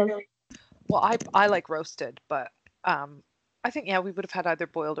something else? well. I like roasted, but I think yeah, we would have had either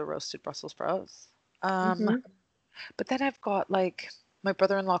boiled or roasted Brussels sprouts. Um, Hmm. but then I've got like my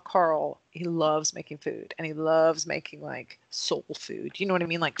brother-in-law Carl. He loves making food, and he loves making like soul food. You know what I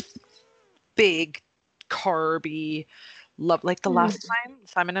mean? Like big, carby. Love like the last time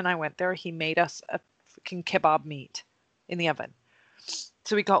Simon and I went there, he made us a freaking kebab meat in the oven.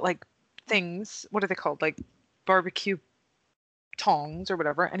 So we got like things. What are they called? Like barbecue tongs or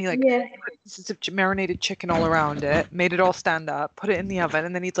whatever, and he like Yeah. put pieces of marinated chicken all around it, made it all stand up, put it in the oven,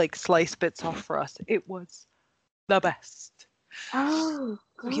 and then he'd like slice bits off for us. It was the best. Oh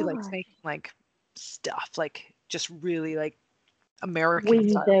He likes God. making like stuff, like just really like American With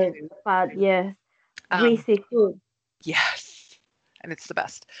style the food. fat, yes. Um, Greasy food. yes, and it's the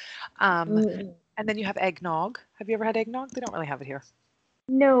best. Um, Mm. and then you have eggnog. Have you ever had eggnog? They don't really have it here.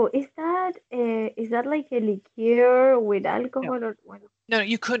 No, is that like a liqueur with No. alcohol or what? No,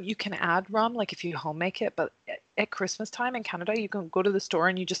 you can add rum like if you home make it, but at Christmas time in Canada, you can go to the store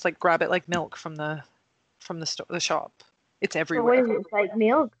and you just like grab it like milk from the shop. It's So what everywhere. is it? It's like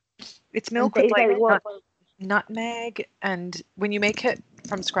milk It's and milk with tastes like like what? nutmeg, and when you make it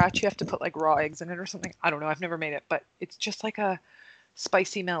from scratch, you have to put like raw eggs in it or something. I don't know. I've never made it, but it's just like a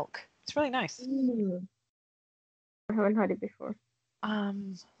spicy milk. It's really nice. Mm. I haven't had it before.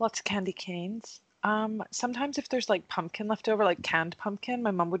 Lots of candy canes. Sometimes if there's like pumpkin left over, like canned pumpkin,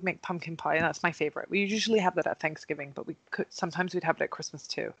 my mom would make pumpkin pie, and that's my favorite. We usually have that at Thanksgiving, but sometimes we'd have it at Christmas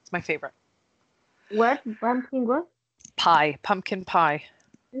too. It's my favorite. What pumpkin what? Pie, pumpkin pie.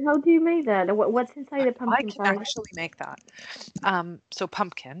 And how do you make that? What's inside the I pumpkin can pie? actually make that. So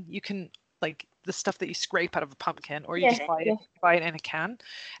pumpkin, you can like the stuff that you scrape out of a pumpkin, or you Yes, just yes. buy it in a can,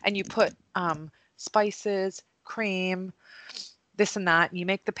 and you put spices, cream, this and that, and you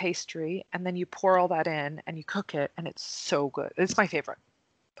make the pastry, and then you pour all that in and you cook it, and it's so good. It's my favorite.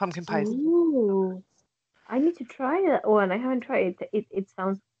 Pumpkin pie. Ooh, I need to try that one. I haven't tried it. It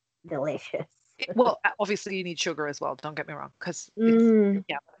sounds delicious. Well, obviously you need sugar as well. Don't get me wrong, because it's Mm.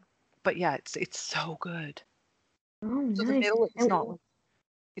 yeah, but yeah, it's so good. Oh, So the nice. middle, And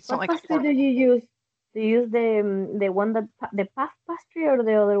it's not what like pastry do you use? Do you use the one that the puff pastry or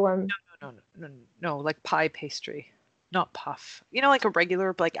the other one? no, like pie pastry, not puff. You know, like a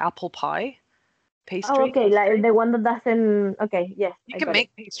regular like apple pie Oh, pastry. okay, like the one that doesn't. Okay, yes, You I can got it.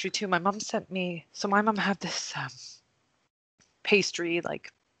 make pastry too. My mom sent me. So my mom had this pastry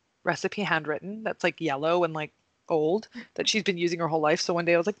like recipe handwritten that's like yellow and like old that she's been using her whole life. So one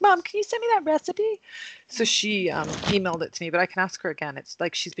day I was like, Mom, can you send me that recipe? So she emailed it to me, but I can ask her again. It's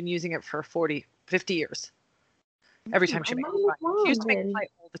like she's been using it for 40, 50 years. Every time I she makes might pie. make She used one to make then. pie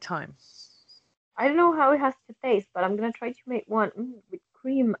all the time. I don't know how it has to taste, but I'm gonna try to make one with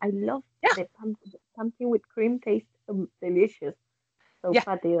cream. I love Yeah, the pumpkin with cream. Tastes delicious. So yeah.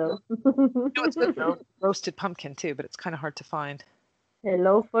 fatty though. No, it's good though. Roasted pumpkin too, but it's kind of hard to find.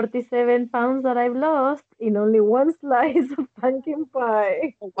 Hello, 47 pounds that I've lost in only one slice of pumpkin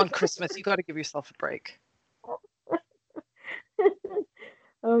pie. On Christmas, you got to give yourself a break.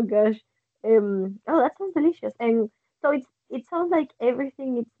 Oh gosh. Oh, that sounds delicious. And so it sounds like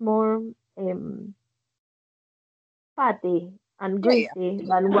everything is more fatty and Yeah, yeah. greasy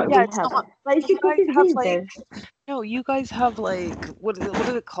than what Yeah, we it's have. not. But it's You because guys it's have like winter. no, you guys have like what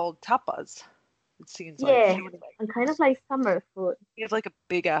is it called? Tapas. It seems like you Yeah, know what I mean. and kind of like summer food. You have like a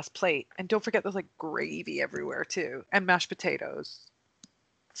big ass plate, and don't forget there's like gravy everywhere too, and mashed potatoes.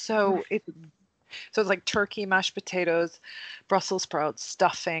 So Mashed. it's like turkey, mashed potatoes, Brussels sprouts,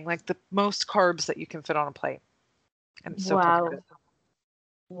 stuffing, like the most carbs that you can fit on a plate, and it's so fucking good.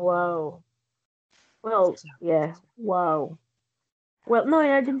 Wow. Wow. Well, So, yeah. Wow. Well, no, in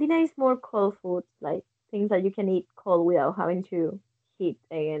Argentina it's more cold foods, like things that you can eat cold without having to heat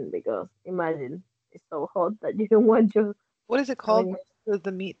again because imagine it's so hot that you don't want to what is it have called? any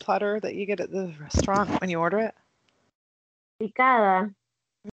The meat platter that you get at the restaurant when you order it? picada,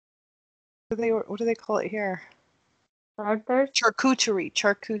 What do they call it here? starters,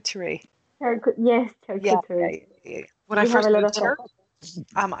 Charcuterie. yes, Yeah, charcuterie. yeah. When I We have a first lot of moved that. here,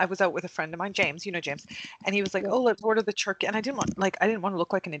 I was out with a friend of mine, James, you know James, and he was like, Yeah. "Oh, let's order the turkey." And I didn't want to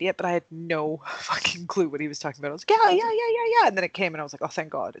look like an idiot, but I had no fucking clue what he was talking about. I was like, "Yeah." And then it came, and I was like, "Oh, thank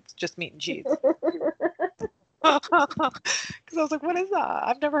God, it's just meat and cheese." Because I was like, "What is that?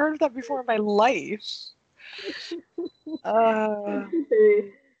 I've never heard of that before in my life." Uh,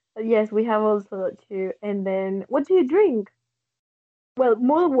 Yes, we have also that too. And then, what do you drink? Well,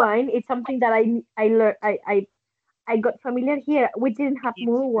 mulled wine is something that I learned I got familiar here. We didn't have me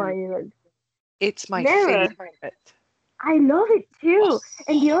mulled too. wine. It's my Never. favorite. I love it Oh, too.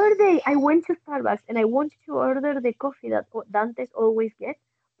 And the other day, I went to Starbucks and I wanted to order the coffee that Dantes always gets,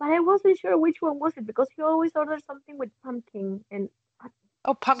 but I wasn't sure which one was it because he always orders something with pumpkin and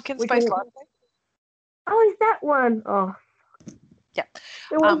oh, pumpkin which spice one? latte. Oh, is that one? Oh, Yeah.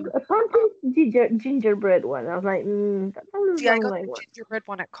 there was Um, a pumpkin gingerbread one. I was like, that doesn't See, I sound got like the one. gingerbread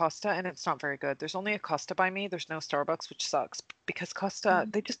one at Costa, and it's not very good. There's only a Costa by me. There's no Starbucks, which sucks because Costa,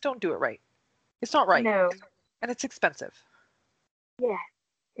 they just don't do it right. It's not right, No, and it's expensive. yeah,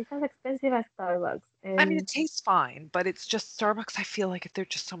 it's as expensive as Starbucks. I mean, it tastes fine, but it's just Starbucks. I feel like they're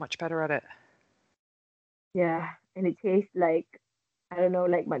just so much better at it. Yeah, and it tastes like, I don't know,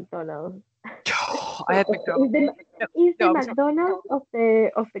 like McDonald's. I had McDonald's. Is the No, McDonald's of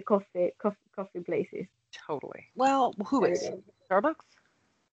the coffee places. totally. Well, who is? Starbucks?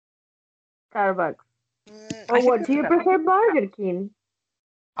 Starbucks. I Or think what? Do you prefer Burger King?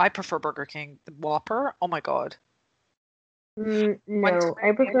 I prefer Burger King. The Whopper. Oh my God. No,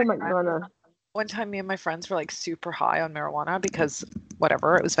 I prefer McDonald's. One time, me and my friends were like super high on marijuana because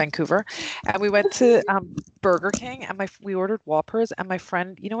whatever, it was Vancouver, and we went to Burger King and we ordered Whoppers, and my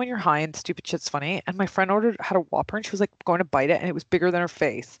friend, you know when you're high and stupid shit's funny, and my friend had a Whopper and she was like going to bite it and it was bigger than her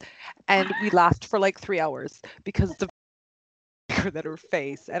face, and we laughed for like 3 hours because the bigger than her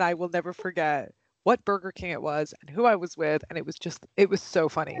face, and I will never forget what Burger King it was and who I was with, and it was so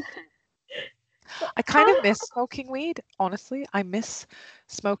funny. I kind of miss smoking weed, honestly. I miss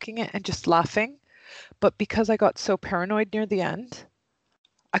smoking it and just laughing. But because I got so paranoid near the end,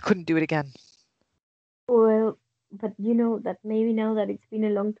 I couldn't do it again. Well, but you know that maybe now that it's been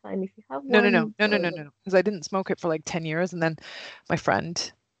a long time, if you have No. one, Because I didn't smoke it for like 10 years. And then my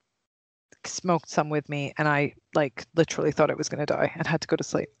friend smoked some with me and I like literally thought I was going to die and had to go to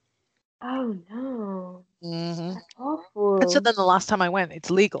sleep. Oh no, Mm-hmm. that's awful. And so then the last time I went,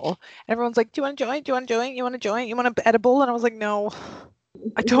 it's legal. Everyone's like, "Do you want to join? Do you want to join? You want to join? You want an edible?" And I was like, "No,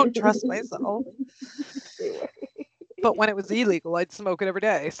 I don't trust myself." But when it was illegal, I'd smoke it every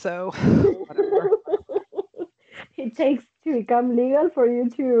day. So whatever. It takes to become legal for you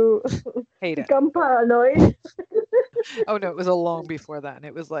to Hate it. become paranoid. Oh no, it was a long before then.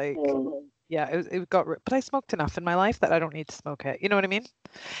 It was like, yeah, it got, but I smoked enough in my life that I don't need to smoke it. You know what I mean?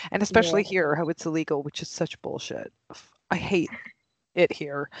 And especially here, how it's illegal, which is such bullshit. I hate it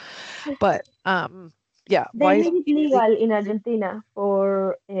here. But yeah. They made it legal in Argentina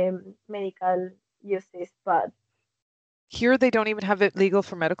for medical uses, but here they don't even have it legal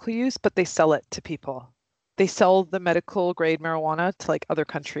for medical use, but they sell it to people. They sell the medical grade marijuana to like other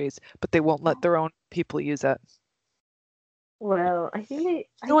countries, but they won't let their own people use it. Well, I think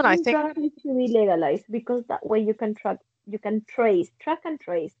drugs need to be legalized because that way you can track and trace,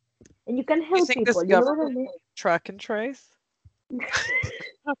 and you can help people. You know what I mean? Track and trace.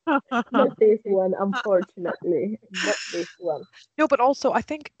 Not this one, unfortunately. Not this one. No, but also I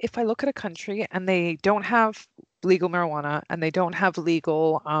think if I look at a country and they don't have legal marijuana and they don't have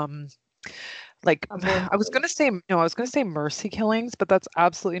legal like I was gonna say mercy killings, but that's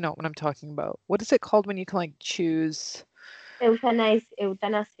absolutely not what I'm talking about. What is it called when you can like choose?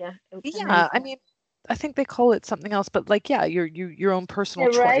 Euthanasia. Yeah, I mean, I think they call it something else, but like, yeah, your own personal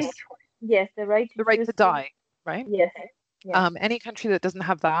right, choice. Yes, the right to die, right? Yes. Any country that doesn't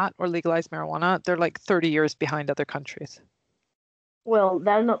have that or legalize marijuana, they're like 30 years behind other countries. Well,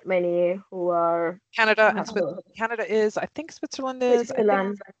 there are not many who are. Canada and Canada is. I think Switzerland is.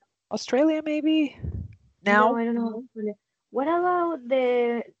 Switzerland. I think Australia maybe. Now no, I don't know. What about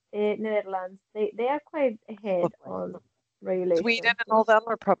the Netherlands? They are quite ahead on regulations. Sweden and all them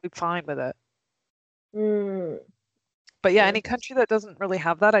are probably fine with it. But yeah, any country that doesn't really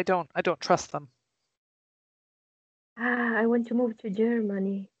have that, I don't trust them. I want to move to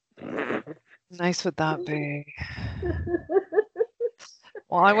Germany. Nice would that be?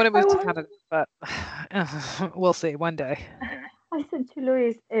 Well, I want to move to Canada, but we'll see one day. I said to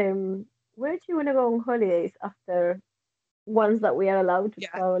Luis, where do you want to go on holidays after once that we are allowed to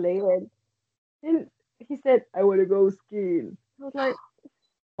travel again? And he said, I want to go skiing. I was like,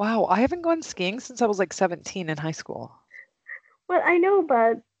 wow, I haven't gone skiing since I was like 17 in high school. Well, I know,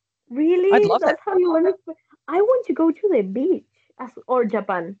 but really, I'd love that's how you want to. I want to go to the beach or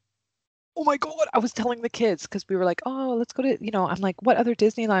Japan. Oh my God, I was telling the kids because we were like, oh, let's go to, I'm like, what other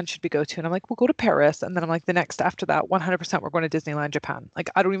Disneyland should we go to? And I'm like, we'll go to Paris. And then I'm like, the next after that, 100% we're going to Disneyland Japan. Like,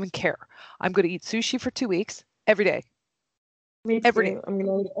 I don't even care. I'm going to eat sushi for 2 weeks every day. Me too. Every day. I'm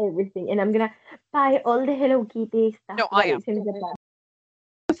going to eat everything. And I'm going to buy all the Hello Kitty stuff. No, I am.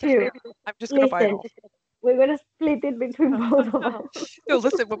 I'm just going to buy it all. We're going to split it between both of us. No,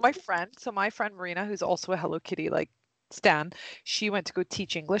 listen, with my friend Marina, who's also a Hello Kitty, like, Stan, she went to go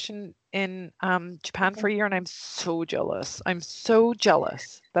teach English in Japan for a year, and I'm so jealous. I'm so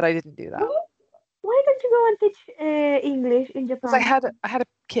jealous that I didn't do that. Why don't you go and teach English in Japan? Because I had a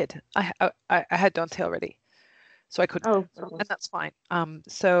kid. I had Dante already, so I couldn't. And that's fine.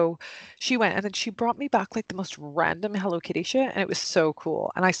 So she went, and then she brought me back like the most random Hello Kitty shit, and it was so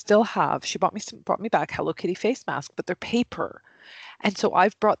cool. And I still have. She brought me back Hello Kitty face masks, but they're paper. And so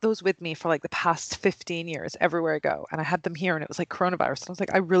I've brought those with me for like the past 15 years everywhere I go. And I had them here and it was like coronavirus. And I was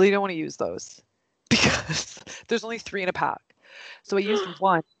like, I really don't want to use those because there's only 3 in a pack. So I used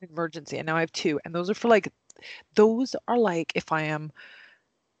one in emergency, and now I have two, and those are like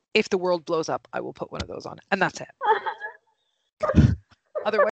if the world blows up, I will put one of those on, and that's it.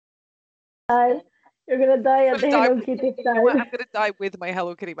 Otherwise, You're gonna die I'm at the gonna die. Hello Kitty You know what? time. I'm gonna die with my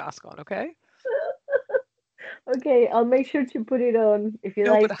Hello Kitty mask on. Okay. Okay, I'll make sure to put it on if you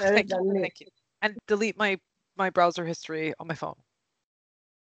No, but die first. thank you, and delete my browser history on my phone.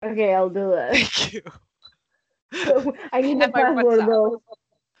 Okay, I'll do that. Thank you. I need the And my password WhatsApp.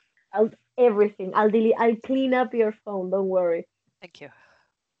 though. Everything. I'll delete. I'll clean up your phone. Don't worry. Thank you.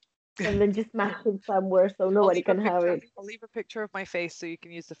 And then just mask it somewhere so nobody can have it. I'll leave a picture of my face so you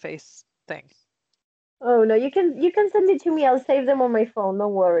can use the face thing. Oh no, you can send it to me. I'll save them on my phone.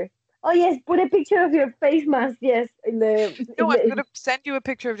 Don't worry. Oh yes, put a picture of your face mask. Yes, No, I'm gonna send you a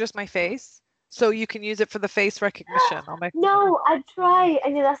picture of just my face so you can use it for the face recognition on my phone. No, I try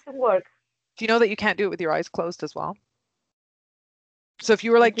and it doesn't work. Do you know that you can't do it with your eyes closed as well? So if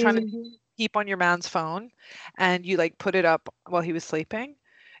you were like trying to keep on your man's phone and you like put it up while he was sleeping,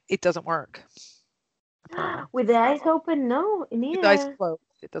 it doesn't work. Apparently. With the eyes open, no, neither. With the eyes closed,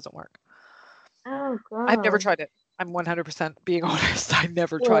 it doesn't work. Oh god. I've never tried it. I'm 100% being honest. I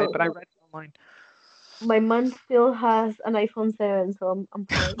never tried, but I read it online. My man still has an iPhone 7, so I'm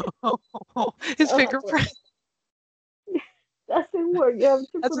fine. His fingerprint. Doesn't work. You have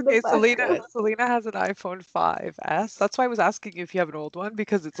to That's put okay. the password. Selena has an iPhone 5S. That's why I was asking you if you have an old one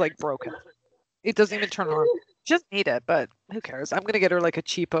because it's like broken. It doesn't even turn on. She doesn't need it, but who cares? I'm gonna get her like a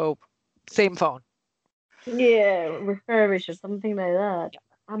cheapo, same phone. Yeah, refurbished or something like that.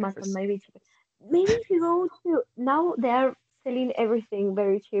 Yeah, Amazon maybe cheap. Maybe if you go to now they're selling everything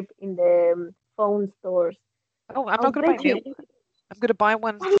very cheap in the phone stores. Oh, I'm not gonna buy new. I'm gonna buy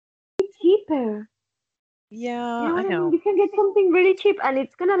one. Cheaper. Yeah, You know what I know. mean? You can get something really cheap and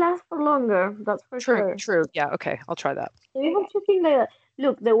it's gonna last for longer. That's for sure. True. Yeah, okay. I'll try that. So you have to think like that.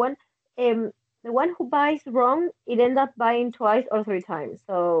 Look, the one who buys wrong, it ends up buying twice or three times.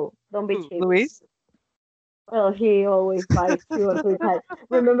 So don't be cheap. Luis? Well, he always buys two or three times.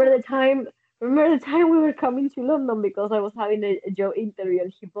 Remember the time? Remember the time we were coming to London because I was having a job interview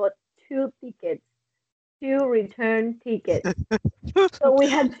and he bought two tickets, two return tickets. So we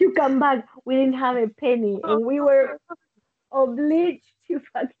had to come back. We didn't have a penny, and we were obliged to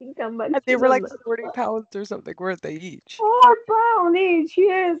fucking come back. And they were like £40 or something, weren't they each? £4 each,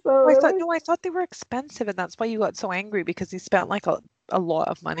 yeah. So I thought they were expensive, and that's why you got so angry because he spent like a lot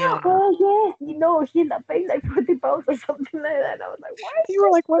of money on them. Oh yes, he ended up paying like £40 or something like that. And I was like, why? You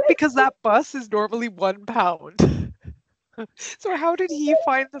were like, what? Because that bus is normally £1. So how did he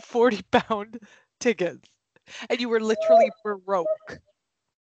find the £40 tickets? And you were literally broke.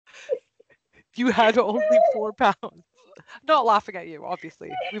 You had only £4. Not laughing at you,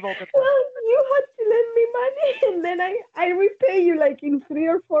 obviously. We've all been there. Well, you had to lend me money, and then I repay you like in 3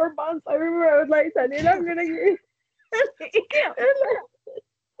 or 4 months. I remember I was like, Daniel, I'm gonna give.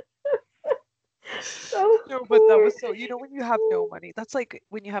 No, but that was so. You know, when you have no money, that's like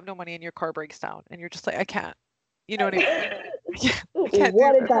when you have no money and your car breaks down, and you're just like, I can't. You know what I mean? I can't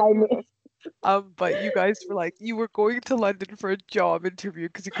What do a time! But you guys were like, you were going to London for a job interview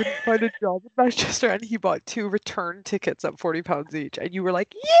because you couldn't find a job in Manchester, and he bought 2 return tickets at £40 each, and you were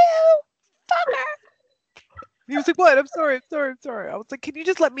like, you fucker! He was like, what? I'm sorry. I was like, can you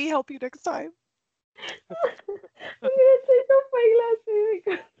just let me help you next time? I'm gonna take off my glasses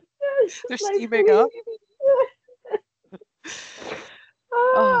because they're steaming up.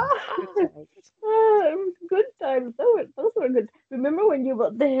 It was good times. Those were good. Remember when you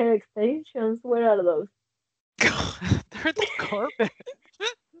bought the hair extensions? Where are those? They're in the carpet.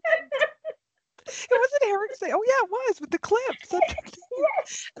 It wasn't hair extension. Oh yeah, it was with the clips.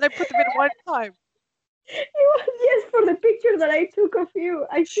 And I put them in one time. It was, yes, for the picture that I took of you.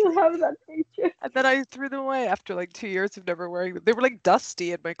 I still have that picture. And then I threw them away after like 2 years of never wearing them. They were like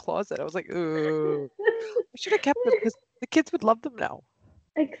dusty in my closet. I was like, ooh. I should have kept them because the kids would love them now.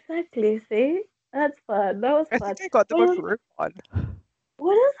 Exactly. See, that's fun. That was fun. I think I got them on Groupon.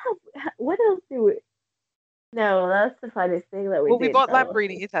 What else do we? No, that's the funniest thing that we did. Well, we bought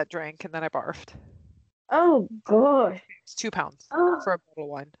Lamborghini that drink, and then I barfed. Oh gosh. It's £2 for a bottle of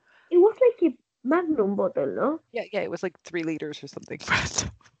wine. It was like a Magnum bottle, no? Yeah, it was like 3 liters or something.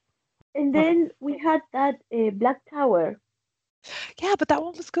 And then we had that Black Tower. Yeah, but that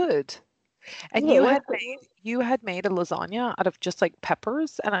one was good. And you had made a lasagna out of just like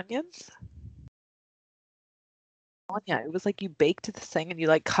peppers and onions. Lasagna. It was like you baked this thing and you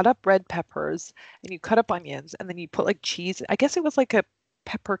like cut up red peppers and you cut up onions and then you put like cheese. I guess it was like a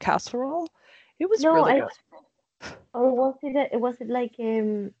pepper casserole. It was really good. Or was it? Was it like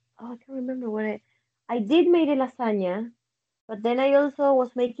I can't remember what I did make a lasagna, But then I also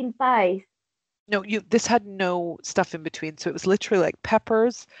was making pies. No, this had no stuff in between. So it was literally like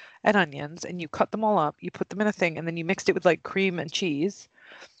peppers and onions, and you cut them all up, you put them in a thing, and then you mixed it with like cream and cheese.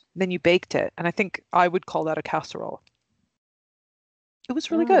 Then you baked it. And I think I would call that a casserole. It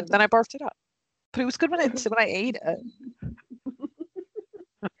was really good. Oh. Then I barfed it up. But it was good when I ate it.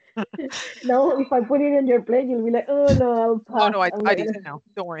 No, if I put it on your plate, you'll be like, oh no, I'll Oh pass. no, I'm I'd not eat gonna. it now.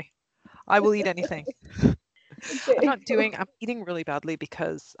 Don't worry. I will eat anything. Okay. I'm eating really badly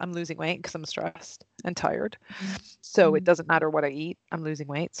because I'm losing weight because I'm stressed and tired. So it doesn't matter what I eat, I'm losing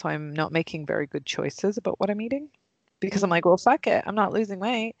weight. So I'm not making very good choices about what I'm eating because I'm like, well, fuck it. I'm not losing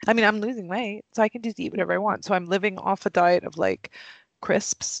weight. I mean, I'm losing weight, so I can just eat whatever I want. So I'm living off a diet of like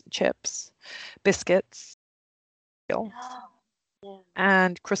crisps, chips, biscuits, Yeah.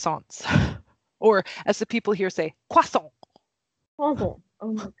 and croissants. Or as the people here say, croissant. Puzzle.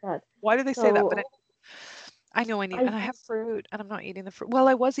 Oh my god. Why do they say that? So But I know I need, I and I have fruit, and I'm not eating the fruit. Well,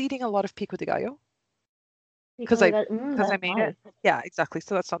 I was eating a lot of pico de gallo because because I got I that's made it. nice. Yeah, exactly.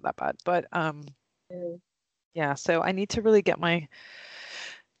 So that's not that bad. But Mm. yeah. So I need to really get my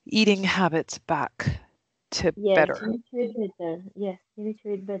eating habits back to Yes, better. you need to eat better. Yes, you need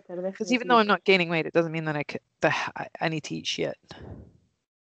to eat better, Because even though definitely. I'm not gaining weight, it doesn't mean that I need to eat shit.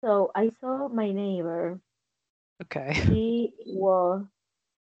 So I saw my neighbor. Okay. She was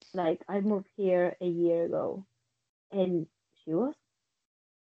like, I moved here a year ago, and she was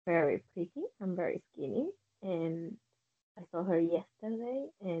very pretty and very skinny. And I saw her yesterday,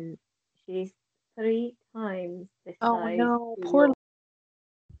 and she's 3 times the Oh size no, she poor. was.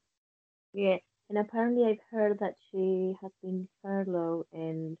 Yeah, and apparently I've heard that she has been furloughed,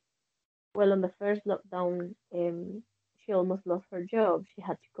 and well, on the first lockdown, she almost lost her job. She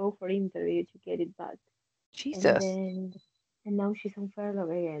had to go for interview to get it back, and Jesus. then and now she's on furlough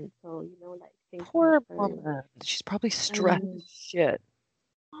again. So like things are not Poor very well. woman. She's probably I stressed know. as shit.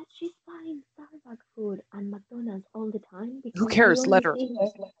 But she's buying Starbucks food and McDonald's all the time Who because I cares? only Let her. see her.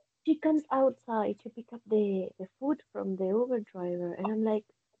 She comes outside to pick up the food from the Uber driver, and I'm like,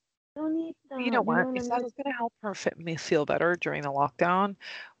 don't eat You know that. You know what? what I If mean? that's going to help her me feel better during the lockdown,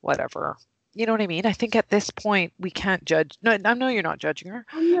 whatever. You know what I mean? I think at this point we can't judge. No, I know you're not judging her,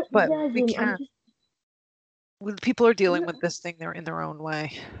 I'm not but we judging. I'm can't. just People are I'm dealing not. with this thing. They're in their own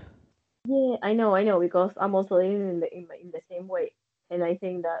way. Yeah, I know, because I'm also living in the same way, and I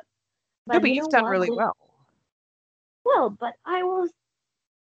think that. No, But but you you've know done what? really well. Well, but I was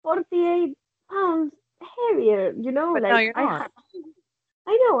 48 pounds heavier. But now you're not.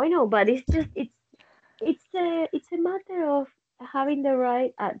 I know, but it's a matter of having the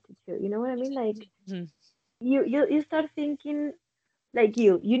right attitude. You know what I mean? Like Mhm. you start thinking like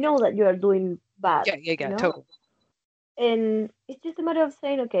you know that you are doing bad. Yeah, yeah, You yeah, know, totally. and it's just a matter of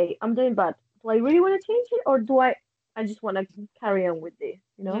saying, okay, I'm doing bad. Do I really want to change it, or do I just want to carry on with this?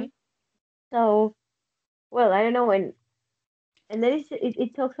 You Hmm. know. So well, I don't know, and then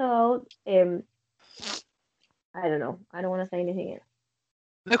it talks about I don't know. I don't want to say anything else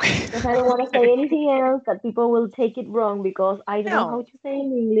Okay. because I don't want to say anything else that people will take it wrong because I don't know how No. to say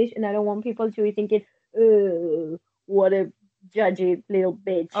in English, and I don't want people to be thinking, what a judgy little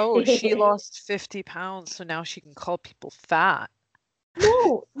bitch." Oh, she lost 50 pounds, so now she can call people fat.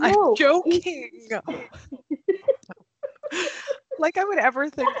 No, I'm no, it's joking. Like I would ever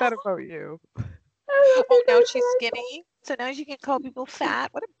think that about you. I don't Oh, think now I she's said that. skinny, so now she can call people fat.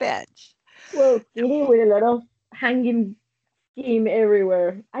 What a bitch. Well, skinny with a lot of hanging skin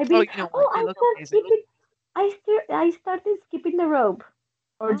everywhere. I've Oh, been you know what? oh You I look start amazing. skipping. I started skipping the rope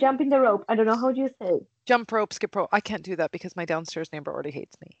or Oh, jumping the rope. I don't know how you say. jump rope, skip rope. I can't do that because my downstairs neighbor already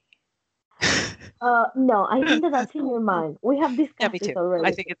hates me. No, I think that that's in your mind. We have Yeah, discussed me this too. I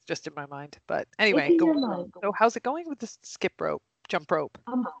already. think it's just in my mind. But It's anyway, in go your on. mind. So how's it going with the skip rope, jump rope?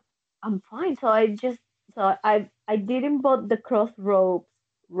 I'm I'm fine. So I didn't bought the cross ropes,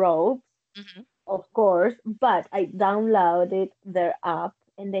 Hmm. of course, but I downloaded their app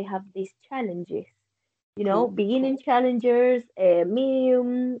and they have these challenges. You know, Cool. beginning challengers,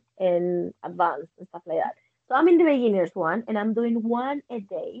 medium, and advanced and stuff like that. So I'm in the beginners one, and I'm doing one a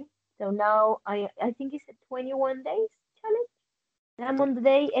day. So now I think it's a 21 days challenge, and I'm on the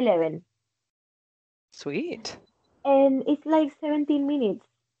day 11, Sweet. and it's like 17 minutes.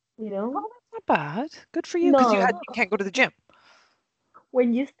 You know, Oh, that's not bad. Good for you because no, you can't go to the gym.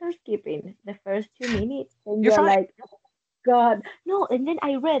 when you start skipping the first 2 minutes, and You're you're fine. like, God, no. And then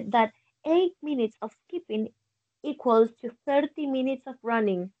I read that 8 minutes of skipping equals to 30 minutes of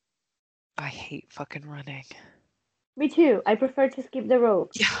running. I hate fucking running. Me too. I prefer to skip the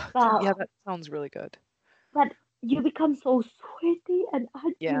rope. Yeah. But Yeah, that sounds really good. but you become so sweaty and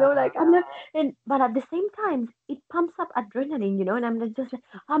Yeah. like I'm not, and but at the same time it pumps up adrenaline, and I'm just like,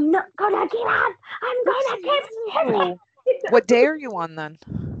 I'm not gonna give up. I'm Good for gonna keep skipping. you. What day are you on then?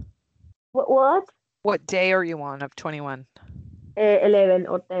 What? What day are you on of 21? 11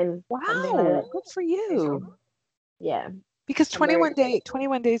 or 10, something like Wow, that. good for you. Yeah, Because I'm very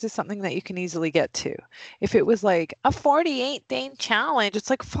 21 days is something that you can easily get to. If it was like a 48-day challenge, it's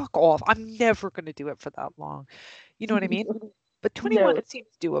like fuck off. I'm never going to do it for that long. You know what I mean? But 21 no. it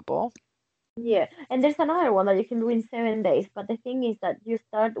seems doable. Yeah, and there's another one that you can do in 7 days. But the thing is that you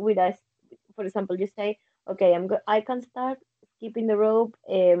start with us. For example, you say, okay, I can start skipping the rope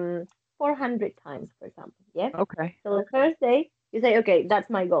 400 times, for example. Yeah. Okay. So the first day you say, okay, that's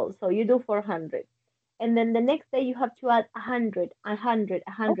my goal. So you do 400, and then the next day you have to add 100, 100,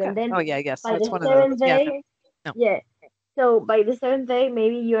 100, Okay. and then Oh yeah, yes. by It's the one of those. seventh Yeah, day, no. yeah. So by the seventh day,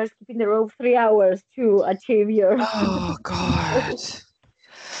 maybe you are skipping the rope 3 hours to achieve your. Oh God.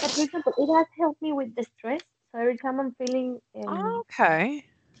 But for example, it has helped me with the stress. So every time I'm feeling Okay.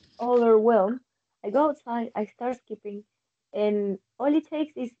 overwhelmed, I go outside, I start skipping, and all it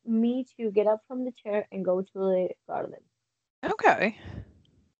takes is me to get up from the chair and go to the garden. Okay.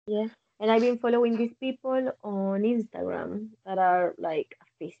 Yeah. And I've been following these people on Instagram that are like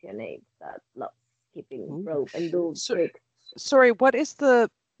aficionados that love skipping Ooh. rope and do So, tricks. sorry, what is the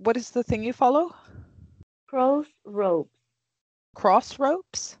thing you follow? Cross ropes. Cross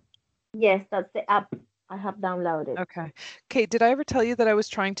ropes? Yes, that's the app I have downloaded. Okay. Okay, did I ever tell you that I was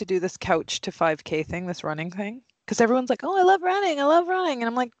trying to do this couch to 5K thing, this running thing? Because everyone's like, "Oh, I love running. I love running." And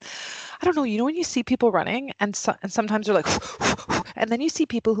I'm like, I don't know, when you see people running and sometimes they're like and then you see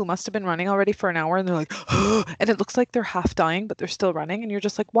people who must have been running already for an hour and they're like and it looks like they're half dying but they're still running and you're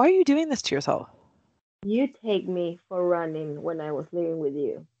just like, "Why are you doing this to yourself?" You take me for running when I was living with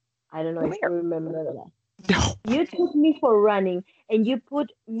you. I don't know if you Where? remember that. No. You took me for running, and you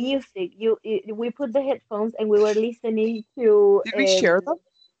put music. We put the headphones, and we were listening to. Did we share them?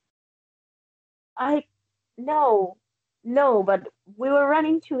 I no, no, but we were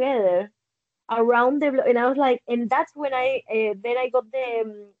running together around the and I was like, and that's when I then I got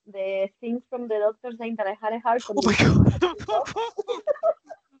the things from the doctor saying that I had a heart Oh my condition. God.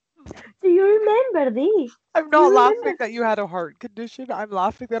 Do you remember this? I'm Do you not laughing remember? that you had a heart condition. I'm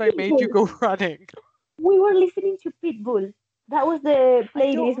laughing that I made you go running. We were listening to Pitbull. That was the I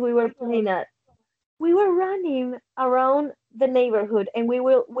don't playlist we were playing at. We were running around the neighborhood, and we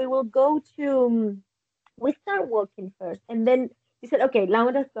will go to. We start walking first, and then you said, "Okay, now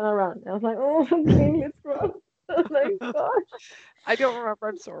let's go around." And I was like, "Oh, okay, let's run." Oh my gosh! I don't remember.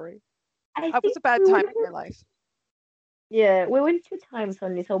 I'm sorry. I That was think a bad we time went. in my life. Yeah, we went 2 times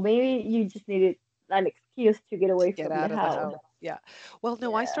only, so maybe you just needed an excuse to get To away get from the out of the house. house. Yeah. Well,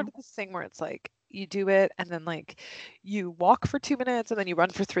 no, I Yeah. started this thing where it's like you do it and then like you walk for 2 minutes and then you run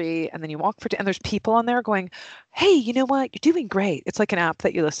for three and then you walk for two and there's people on there going, "Hey, you know what? You're doing great." It's like an app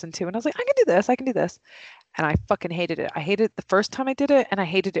that you listen to. And I was like, "I can do this. I can do this." And I fucking hated it. I hated it the first time I did it and I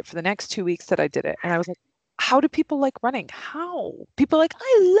hated it for the next 2 weeks that I did it. And I was like, how do people like running? How? People are like,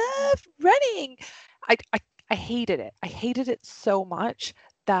 I love running. I, I, I hated it. I hated it so much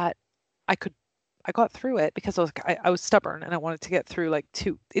that I could I got through it because I was stubborn and I wanted to get through like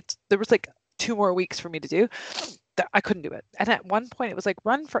there was like 2 more weeks for me to do that I couldn't do it. And at one point it was like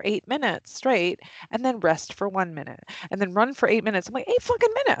run for 8 minutes straight and then rest for 1 minute and then run for 8 minutes. I'm like, 8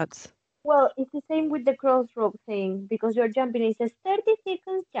 fucking minutes. Well, it's the same with the crossrope thing because you're jumping. It says 30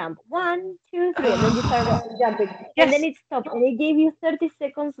 seconds jump. One, two, three, and then you start jumping, and then Yes. it stops, and it gave you 30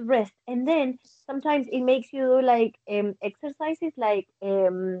 seconds rest, and then sometimes it makes you do like exercises like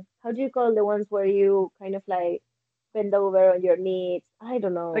how do you call the ones where you kind of like bend over on your knees? I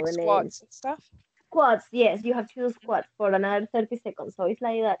don't know Like the names. squats and stuff. Squats, yes, you have to do squats for another 30 seconds. So it's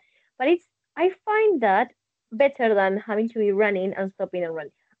like that. But I find that better than having to be running and stopping and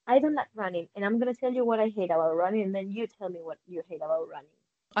running. I don't like running, and I'm gonna tell you what I hate about running, and then you tell me what you hate about running.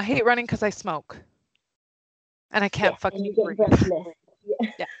 I hate running because I smoke and I can't Yes, and fucking you get breathe. breathless.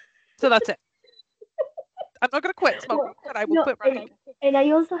 Yeah. Yeah. So that's it. I'm not gonna quit smoking, No, but I will no, quit running. and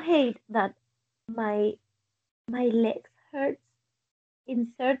I also hate that my my legs hurt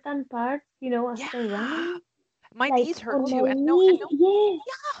in certain parts, after Yeah. running. My Like knees hurt on my too. knees. Yes,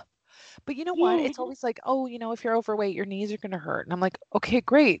 Yeah. But you know what? yes. It's always like, oh, if you're overweight, your knees are gonna hurt. And I'm like, okay,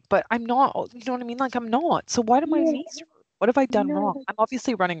 great, but I'm not. You know what I mean? Like I'm not. So why do my Yes. knees hurt? What have I done No. wrong? I'm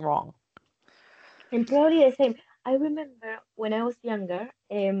obviously running wrong. And probably the same. I remember when I was younger,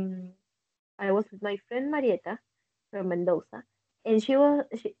 I was with my friend Marieta from Mendoza, and she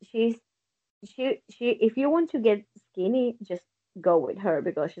if you want to get skinny, just go with her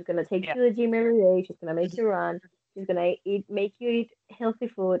because she's gonna take Yeah. you to the gym every day. She's gonna make Mhm. you run. She's gonna make you eat healthy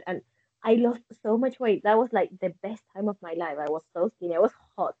food, and I lost so much weight. That was like the best time of my life. I was so skinny. I was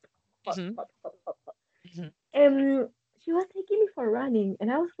hot, hot, Hmm. hot, hot, hot, hot. Hmm. She was taking me for running,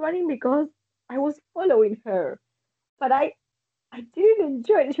 and I was running because I was following her. But I didn't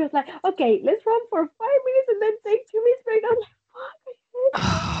enjoy it. She was like, "Okay, let's run for 5 minutes and then take 2 minutes break." I was like, "Fuck, I hate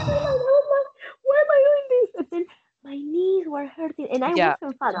this." And I'm like, "Oh my, why am I doing this?" And then my knees were hurting, and I Yeah,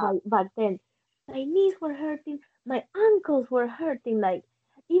 wasn't fat back then. My knees were hurting. My ankles were hurting. Like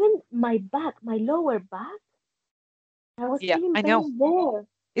even my back, my lower back, I was yeah, feeling I know. pain there.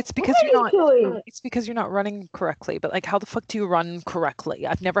 It's What because are you're you not. doing? It's because you're not running correctly. But like, how the fuck do you run correctly?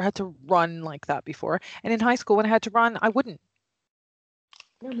 I've never had to run like that before. And in high school, when I had to run, I wouldn't.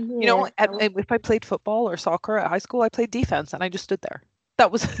 No, me You know, neither. I was. if I played football or soccer at high school, I played defense and I just stood there.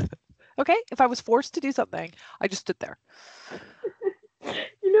 That was okay. If I was forced to do something, I just stood there.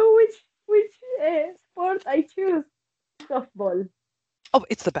 You know which sport I choose? Softball. Oh,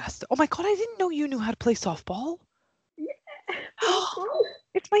 it's the best. Oh my God, I didn't know you knew how to play softball. Yeah, of course.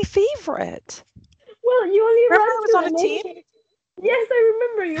 It's my favorite. Well, you only Remember run I was through on the a team? net. Yes, I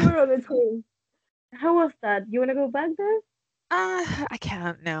remember you were on the team. How was that? You wanna go back there? I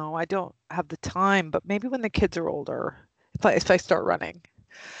can't now. I don't have the time, but maybe when the kids are older, if I start running.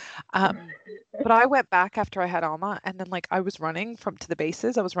 Um, but I went back after I had Alma, and then like I was running from to the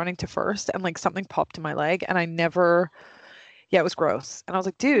bases. I was running to first, and like something popped in my leg, and I never. Yeah, it was gross, and I was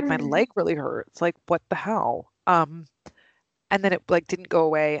like, dude, my leg really hurts. Like, what the hell? And then it like didn't go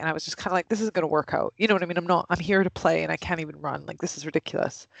away, and I was just kind of like, this isn't gonna work out. You know what I mean? I'm here to play, and I can't even run. Like, this is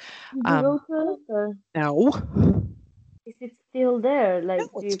ridiculous. Did you go Um, to a doctor? no. Is it still there? No, Like,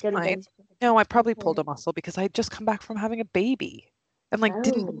 do it's you get fine. like? No, I probably pulled Okay. a muscle because I had just come back from having a baby and like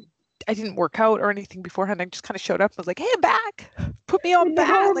didn't Oh, I didn't work out or anything beforehand. I just kind of showed up and was like, "Hey, I'm back. Put me on with the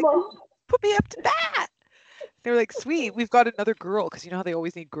bat. Like, hormone. put me up to bat." They were like, "Sweet, we've got another girl," because you know how they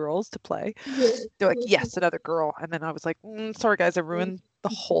always need girls to play. Yes. They're like, "Yes, another girl." And then I was like, "Sorry guys, I ruined the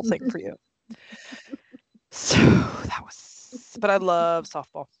whole thing for you." So that was, but I love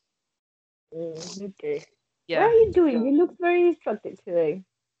softball. Okay. What Yeah. are you doing? You look very distracted today.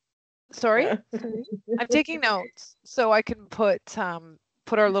 Sorry? I'm taking notes so I can put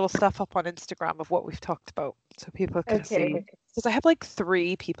our little stuff up on Instagram of what we've talked about so people can see. Okay. Because I have like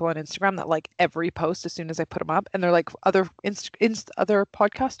 3 people on Instagram that like every post as soon as I put them up, and they're like other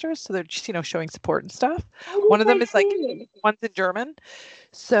podcasters, so they're just showing support and stuff. Oh, One yes, of them I is like see it. one's in German,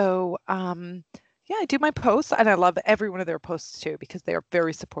 so yeah, I do my posts, and I love every one of their posts too because they are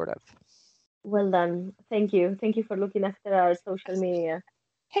very supportive. Well done. Thank you. Thank you for looking after our social media.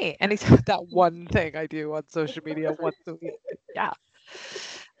 Hey, and it's that one thing I do on social media once a week. Yeah.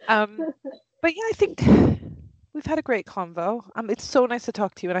 But yeah, I think we've had a great convo. It's so nice to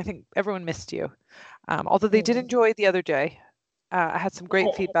talk to you, and I think everyone missed you. Although they did Mm. enjoy the other day. I had some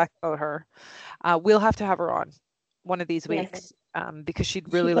great feedback about her. We'll have to have her on one of these Yes, weeks because she'd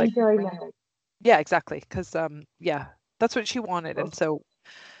she really can like. join us. Yeah, exactly. Because yeah, that's what she wanted, and so.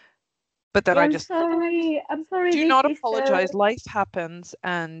 But then I I'm just sorry. I'm sorry. do This not is apologize. Life happens,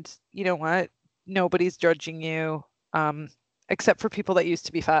 and you know what? Nobody's judging you, except for people that used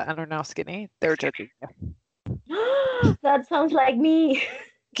to be fat and are now skinny. They're judging you. that sounds like me.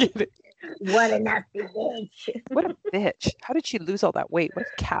 Get it? What a nasty bitch. What a bitch. How did she lose all that weight? What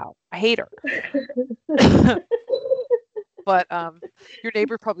a cow. I hate her. But your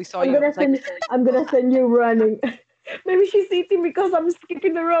neighbor probably saw I'm you and gonna was like, send. I'm gonna send you running. Maybe she's eating because I'm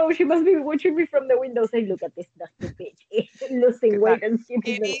skipping the road. She must be watching me from the window saying, "Look at this nasty bitch look losing at that weight and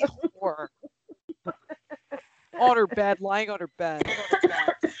skipping the skinny whore on her bed, lying on her bed.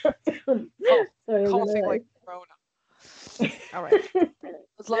 road." Oh, Sorry, I'm coughing gonna like Corona. All right. lie.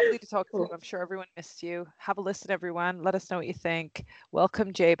 It was lovely to talk to you. Cool. I'm sure everyone missed you. Have a listen, everyone. Let us know what you think.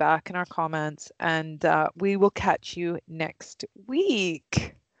 Welcome Jay back in our comments, and we will catch you next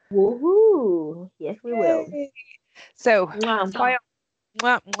week. Woohoo! Yes, we will. Yay. So, Mwah. bye.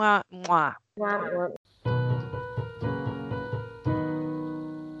 Mwah, mwah, mwah. Mwah, mwah.